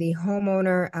you are the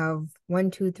homeowner of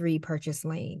 123 Purchase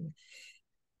Lane.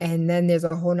 And then there's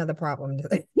a whole nother problem.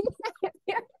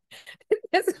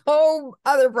 There's whole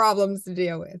other problems to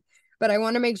deal with. But I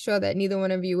want to make sure that neither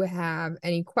one of you have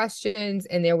any questions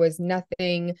and there was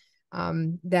nothing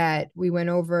that we went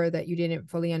over that you didn't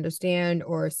fully understand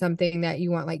or something that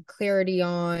you want like clarity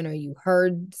on or you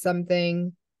heard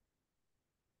something.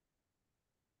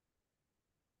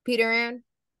 Peter Ann?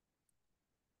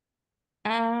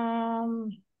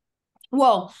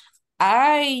 Well,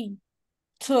 I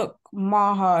took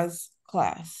Maha's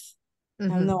class.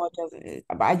 No, it doesn't.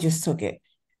 I just took it.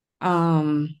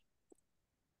 And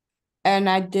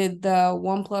I did the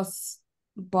One Plus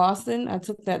Boston. I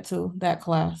took that too, that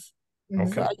class.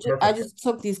 Okay, So I just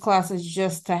took these classes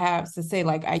just to say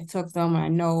like I took them. I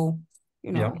know,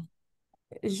 Yep.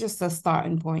 it's just a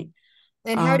starting point.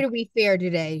 And how did we fare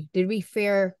today? Did we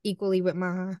fare equally with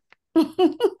Maha?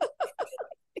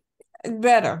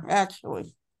 Better,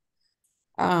 actually.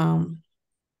 And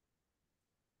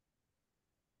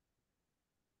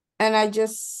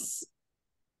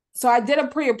so I did a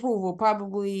pre-approval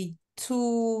probably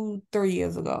 2-3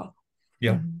 years ago.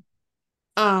 Yeah.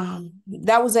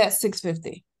 That was at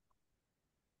 650.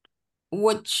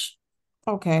 Which,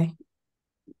 okay.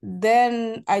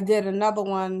 Then I did another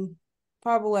one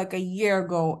probably like a year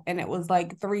ago, and it was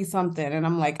like 3 something. And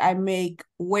I'm like, I make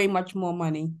way much more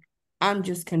money. I'm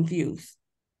just confused.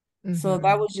 So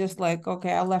that was just like,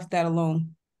 okay, I left that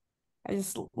alone. I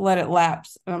just let it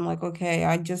lapse. And I'm like, okay,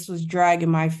 I just was dragging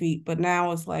my feet. But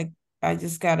now it's like, I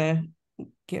just gotta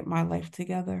get my life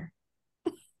together.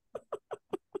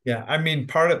 Yeah, I mean,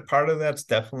 part of that's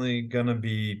definitely gonna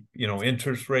be,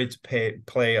 interest rates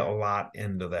play a lot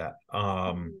into that.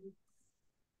 I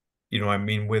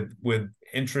mean, with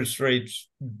interest rates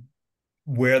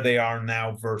where they are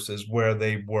now versus where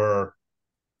they were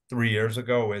 3 years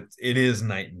ago, it is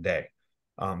night and day.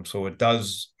 So it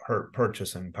does hurt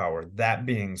purchasing power. That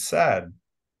being said,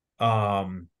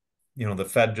 the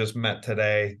Fed just met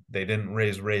today. They didn't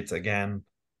raise rates again.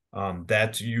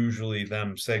 That's usually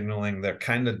them signaling they're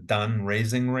kind of done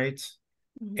raising rates,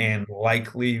 and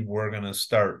likely we're going to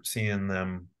start seeing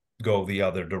them go the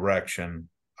other direction.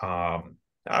 I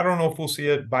don't know if we'll see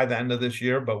it by the end of this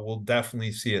year, but we'll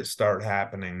definitely see it start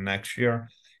happening next year.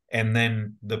 And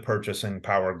then the purchasing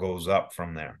power goes up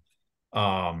from there.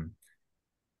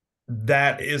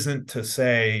 That isn't to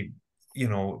say,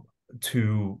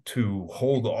 to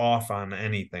hold off on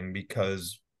anything,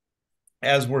 because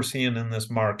as we're seeing in this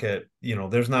market,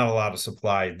 there's not a lot of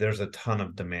supply. There's a ton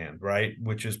of demand, right?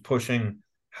 Which is pushing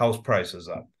house prices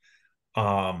up.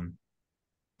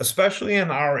 Especially in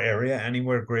our area,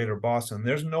 anywhere greater Boston,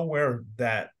 there's nowhere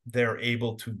that they're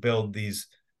able to build these,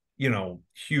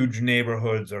 huge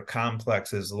neighborhoods or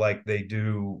complexes like they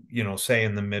do, say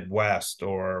in the Midwest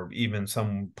or even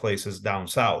some places down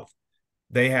south.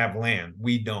 They have land.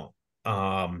 We don't.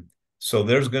 So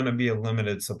there's going to be a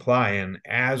limited supply. And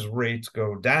as rates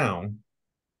go down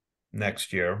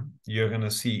next year, you're going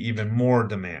to see even more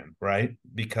demand, right?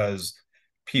 Because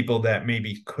people that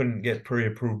maybe couldn't get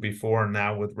pre-approved before,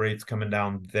 now with rates coming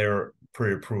down, they're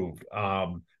pre-approved.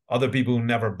 Other people who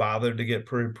never bothered to get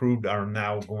pre-approved are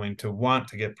now going to want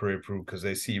to get pre-approved because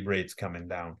they see rates coming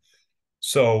down.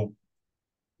 So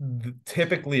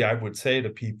typically I would say to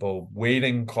people,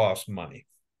 waiting costs money.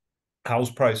 House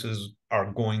prices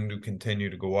are going to continue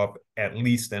to go up, at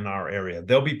least in our area.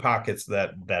 There'll be pockets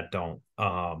that don't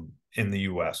in the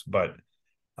US, but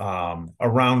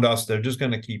around us, they're just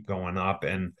going to keep going up.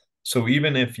 And So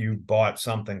even if you bought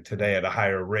something today at a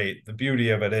higher rate, the beauty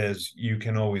of it is you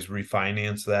can always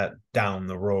refinance that down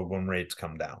the road when rates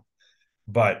come down.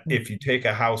 But if you take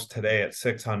a house today at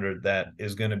 600 that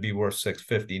is going to be worth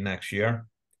 650 next year,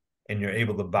 and you're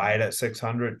able to buy it at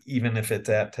 600, even if it's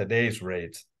at today's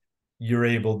rates, you're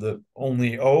able to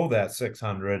only owe that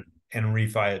 600 and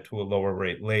refi it to a lower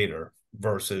rate later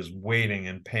versus waiting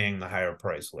and paying the higher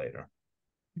price later.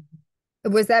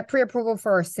 Was that pre-approval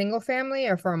for a single family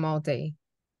or for a multi?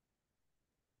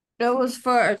 It was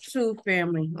for a two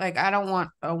family. Like I don't want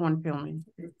a one family.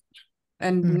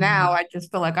 And now Mhm. I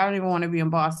just feel like I don't even want to be in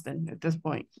Boston at this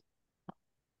point.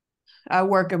 I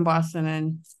work in Boston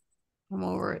and I'm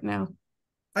over it now.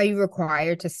 Are you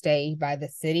required to stay by the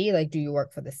city? Like, do you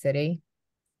work for the city?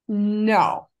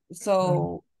 No. Mhm.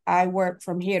 So I work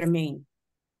from here to Maine,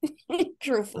 Oh,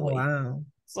 truthfully. wow.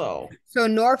 So So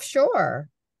North Shore.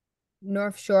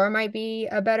 North Shore might be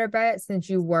a better bet since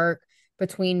you work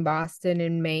between Boston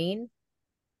and Maine.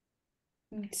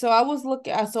 so I was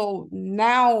looking so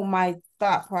now my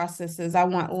thought process is I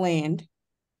want land.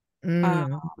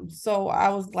 Um, Mm. so I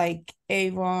was like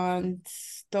Avon,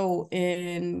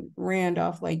 Stoughton,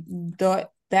 Randolph, like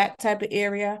that type of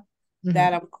area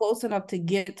that Mhm. I'm close enough to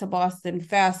get to Boston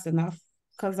fast enough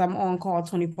because I'm on call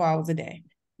 24 hours a day.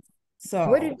 So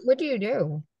What do you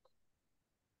do?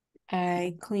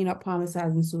 I clean up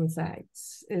homicides and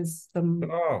suicides is the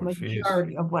Oh, geez.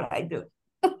 majority of what I do.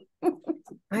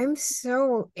 I'm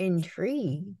so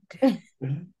intrigued.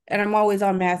 And I'm always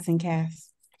on mass and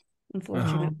cast, Oh,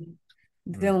 unfortunately,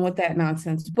 mm. dealing with that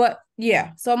nonsense. But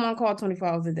yeah, so I'm on call 24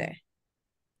 hours a day.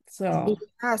 So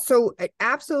Yeah, so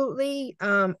absolutely.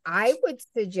 I would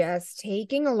suggest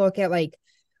taking a look at like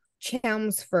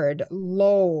Chelmsford,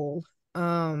 Lowell,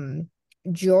 um,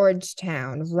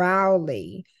 Georgetown,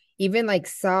 Rowley, even like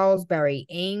Salisbury,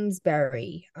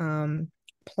 Amesbury,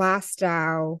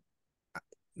 Plastow,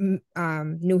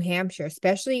 New Hampshire,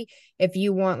 especially if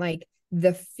you want like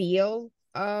the feel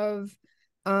of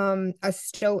a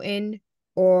Stoughton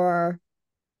or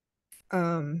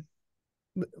um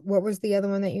what was the other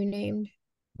one that you named?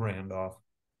 Randolph.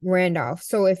 Randolph.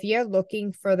 So if you're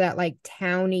looking for that like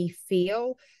towny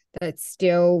feel that's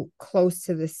still close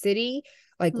to the city,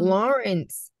 like hmm.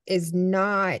 Lawrence is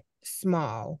not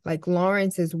small. Like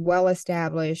Lawrence is well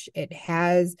established. It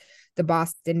has the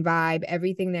Boston vibe,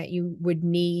 everything that you would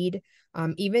need.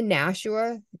 Even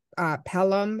Nashua,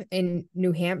 Pelham in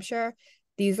New Hampshire,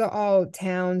 these are all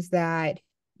towns that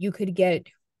you could get,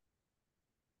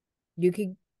 you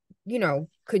could,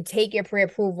 could take your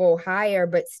pre-approval higher,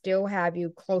 but still have you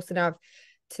close enough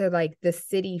to like the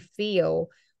city feel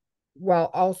while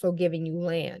also giving you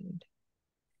land.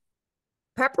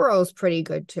 Pepperell's pretty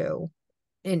good too.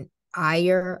 And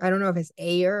Ayer, I don't know if it's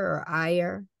Ayer or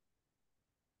Ayer.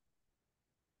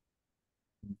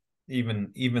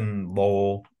 Even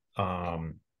Lowell,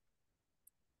 um,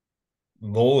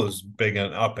 Lowell is big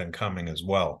and up and coming as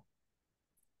well.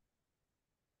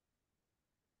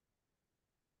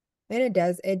 And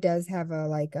it does have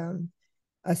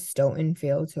a Stoughton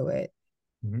feel to it.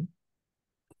 Mhm.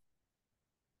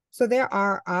 So there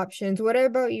are options. What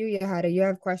about you, Yahada? You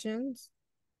have questions?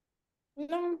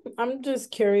 No, I'm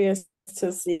just curious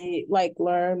to see, like,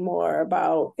 learn more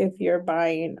about if you're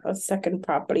buying a second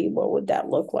property, what would that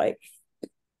look like?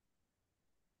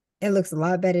 It looks a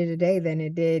lot better today than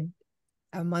it did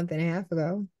a month and a half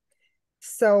ago.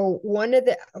 So one of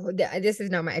this is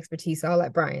not my expertise, so I'll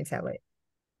let Brian tell it.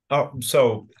 Oh,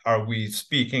 so are we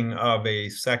speaking of a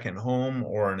second home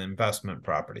or an investment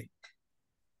property?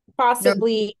 No,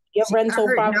 Possibly a rental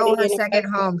property her and second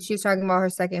investment. home. She's talking about her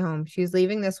second home. She's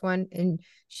leaving this one and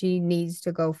she needs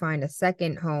to go find a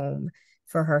second home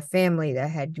for her family that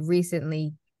had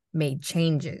recently made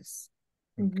changes.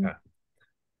 Okay.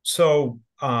 So,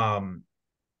 so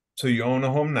you own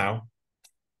a home now.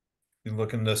 You're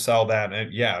looking to sell that,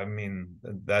 and yeah, I mean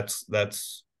that's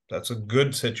a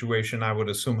good situation, I would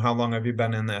assume. How long have you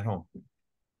been in that home?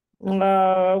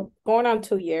 Going on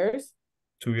 2 years.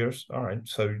 2 years. All right.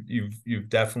 So you've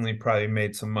definitely probably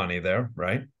made some money there,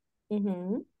 right?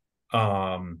 Mm-hmm.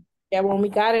 Um, Yeah, when we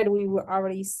got it, we were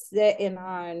already sitting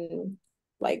on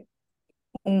like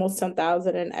almost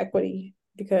 10,000 in equity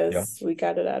yeah. because we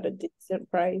got it at a decent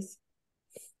price.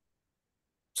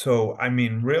 So I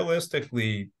mean,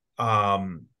 realistically,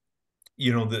 the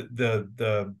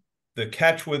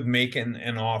catch with making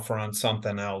an offer on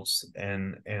something else,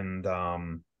 and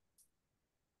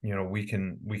we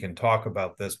can talk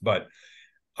about this, but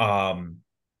um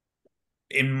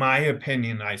in my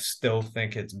opinion, I still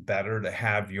think it's better to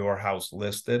have your house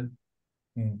listed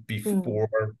Mm.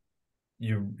 before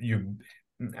you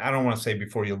I don't want to say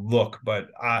before you look, but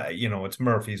you know, it's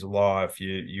Murphy's law. If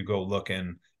you go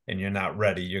looking and you're not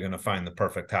ready, you're going to find the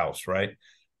perfect house, right?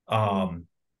 Um,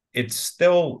 it's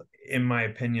still, in my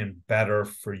opinion, better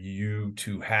for you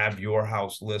to have your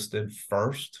house listed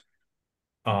first,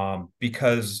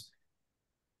 because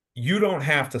you don't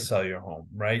have to sell your home,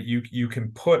 right? You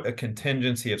can put a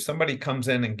contingency. If somebody comes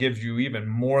in and gives you even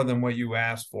more than what you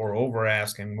asked for, over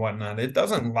asking, whatnot, it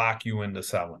doesn't lock you into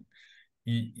selling.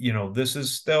 You know, this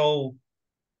is still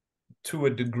to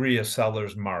a degree a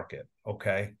seller's market,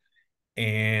 okay?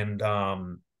 And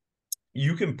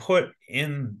you can put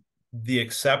in the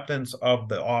acceptance of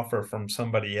the offer from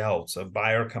somebody else, a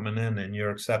buyer coming in and you're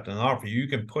accepting an offer. You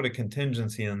can put a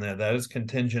contingency in there that is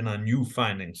contingent on you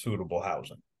finding suitable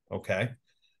housing, okay?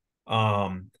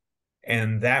 um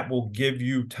and that will give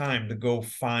you time to go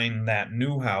find that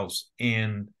new house,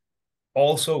 and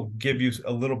also give you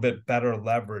a little bit better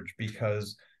leverage,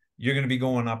 because you're going to be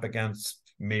going up against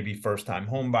maybe first time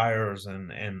home buyers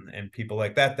and people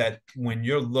like that, that when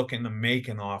you're looking to make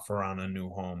an offer on a new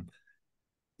home,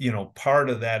 you know, part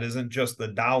of that isn't just the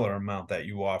dollar amount that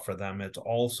you offer them, it's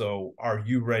also, are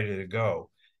you ready to go?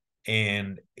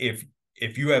 And if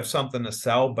you have something to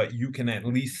sell, but you can at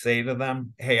least say to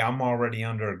them, hey, I'm already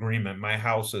under agreement, my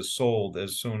house is sold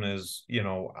as soon as, you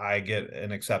know, I get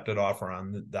an accepted offer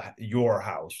on your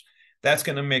house, that's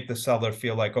going to make the seller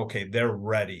feel like, okay, they're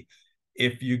ready.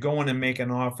 If you go in and make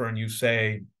an offer and you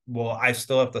say, well, I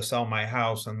still have to sell my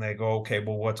house, and they go, okay,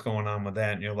 well, what's going on with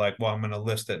that? And you're like, well, I'm going to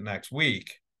list it next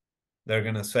week. They're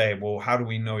going to say, well, how do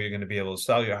we know you're going to be able to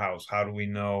sell your house? How do we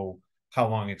know how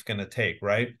long it's going to take,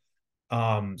 right?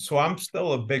 So I'm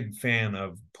still a big fan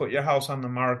of put your house on the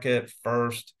market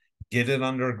first, get it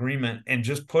under agreement, and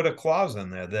just put a clause in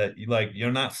there that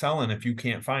you're not selling if you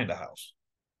can't find a house.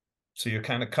 So you're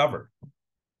kind of covered.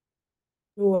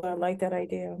 Ooh, I like that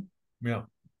idea. Yeah.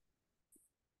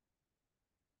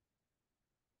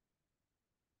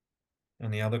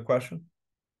 Any other question?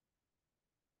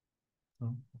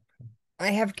 No?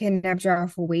 I have kidnapped y'all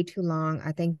for way too long.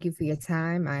 I thank you for your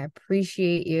time. I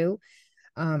appreciate you.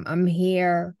 I'm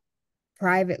here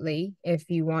privately if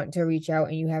you want to reach out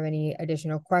and you have any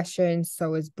additional questions.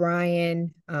 So is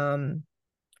Brian.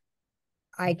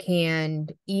 I can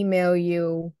email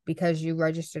you because you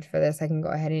registered for this. I can go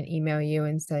ahead and email you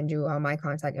and send you all my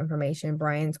contact information,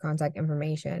 Brian's contact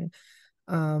information.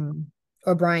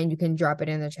 Or Brian, you can drop it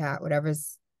in the chat,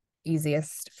 whatever's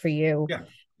easiest for you. Yeah.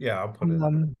 Yeah, I'll put it.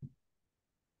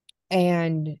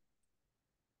 And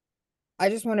I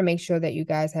just want to make sure that you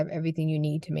guys have everything you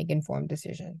need to make informed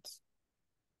decisions,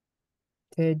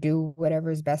 to do whatever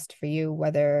is best for you,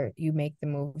 whether you make the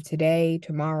move today,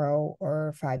 tomorrow,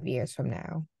 or 5 years from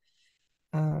now.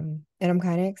 And I'm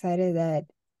kind of excited that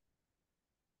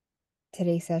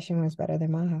today's session was better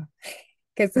than Maha,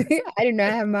 because I do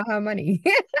not have Maha money.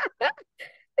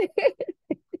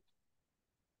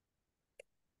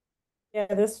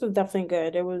 Yeah, this was definitely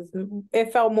good.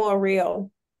 It felt more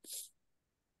real,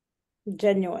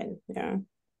 genuine. Yeah.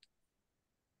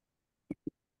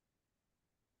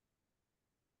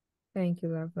 Thank you,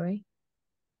 lovely.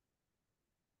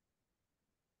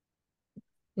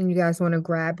 And you guys want to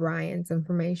grab Ryan's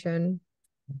information?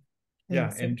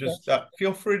 Yeah, and just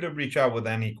feel free to reach out with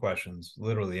any questions,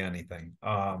 literally anything.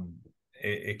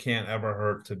 It can't ever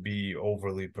hurt to be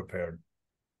overly prepared.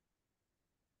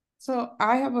 So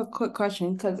I have a quick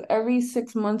question because every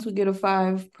 6 months we get a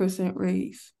 5%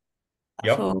 raise.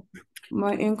 Yep. So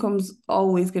my income's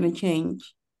always gonna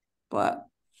change, but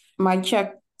my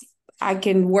check, I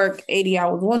can work 80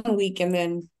 hours one week and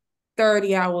then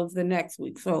 30 hours the next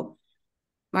week. So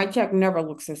my check never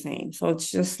looks the same. So it's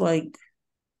just like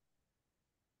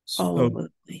all over the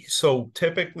place. So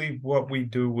typically what we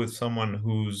do with someone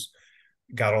who's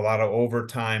got a lot of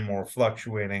overtime or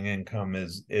fluctuating income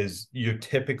is you're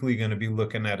typically going to be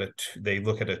looking at they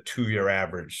look at a 2-year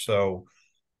average. So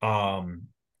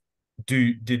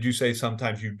did you say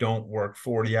sometimes you don't work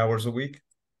 40 hours a week?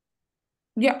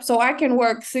 Yeah, so I can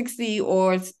work 60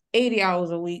 or 80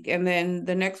 hours a week, and then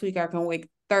the next week I can work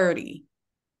 30.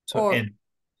 So Or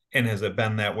and has it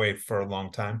been that way for a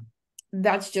long time?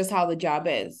 that's just how the job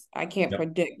is. I can't Yep.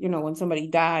 predict, when somebody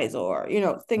dies or,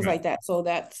 things Right. like that. So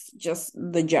that's just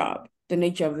the job, the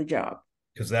nature of the job.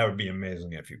 Because that would be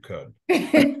amazing if you could.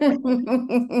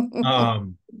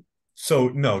 So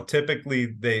no, typically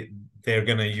they're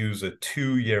going to use a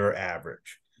 2-year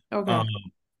average. Okay.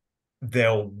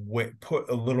 They'll put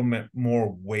a little bit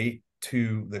more weight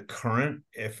to the current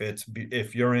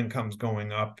if your income's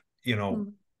going up,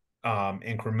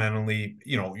 incrementally,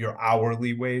 your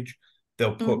hourly wage,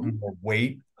 they'll put Mhm. more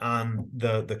weight on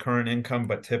the current income,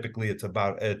 but typically it's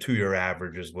about a 2-year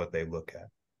average is what they look at.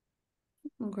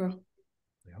 Okay.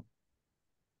 Yep.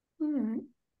 All right.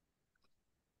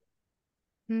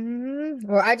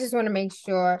 Well, I just want to make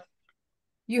sure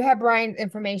you have Brian's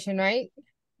information, right?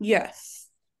 Yes.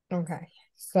 Okay. Yeah,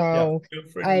 So feel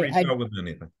free to I reach I out with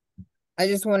anything. I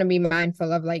just want to be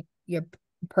mindful of like your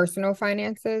personal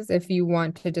finances if you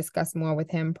want to discuss more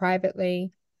with him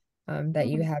privately, that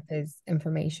you Mhm. have his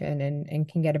information and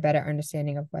can get a better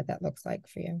understanding of what that looks like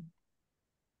for you.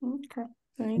 Okay.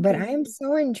 Thank But you. I am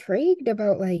so intrigued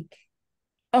about like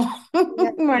Oh,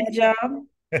 yeah, my that, job.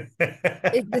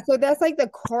 so that's like the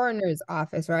coroner's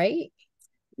office, right?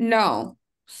 No.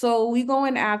 So we go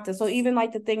in after. So even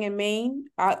like the thing in Maine,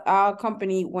 our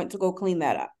company went to go clean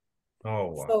that up. Oh,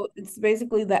 wow. So it's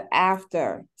basically the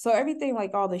after. So everything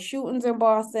like all the shootings in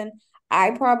Boston,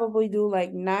 I probably do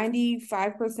like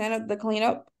 95% of the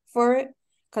cleanup for it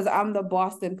because I'm the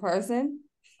Boston person.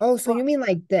 Oh, so But you mean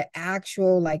like the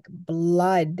actual like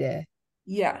blood?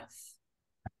 yes.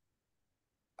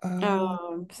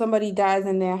 Oh, Somebody dies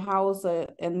in their house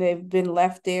and they've been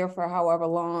left there for however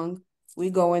long. We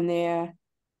go in there,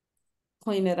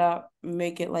 clean it up,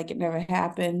 make it like it never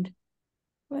happened.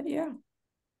 But yeah.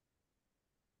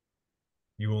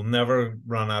 You will never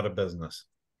run out of business.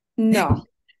 No,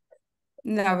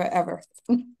 never ever.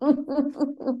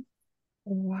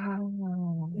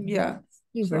 wow. Yeah. Thank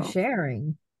you for So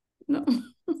sharing. no.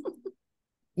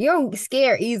 You don't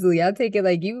scare easily. I'll take it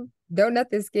like you don't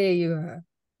nothing scare you, huh?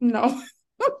 No.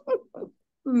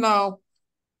 No.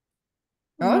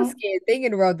 I'm No. scared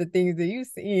thinking about the things that you've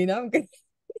seen. I'm good.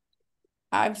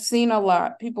 I've seen a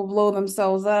lot. People blow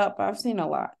themselves up. I've seen a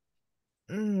lot.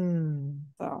 Mm.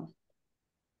 So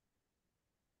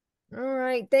All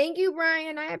right. Thank you,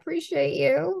 Brian. I appreciate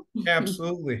you.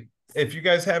 Absolutely. If you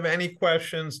guys have any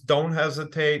questions, don't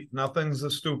hesitate. Nothing's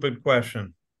a stupid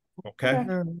question. Okay.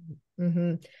 okay.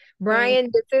 Mm-hmm. Thank Brian,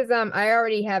 this is I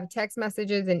already have text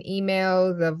messages and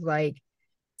emails of like,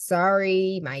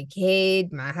 sorry, my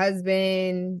kid, my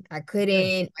husband, I Yeah,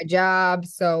 couldn't, my job.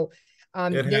 So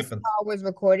it this happens. call was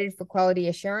recorded for quality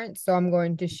assurance, so I'm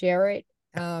going to share it.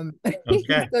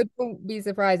 Okay. So don't be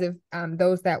surprised if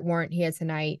those that weren't here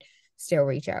tonight still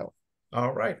reach out.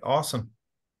 All right. Awesome.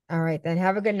 All right, then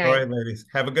have a good All night. right, ladies.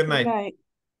 Have a good Good night. night.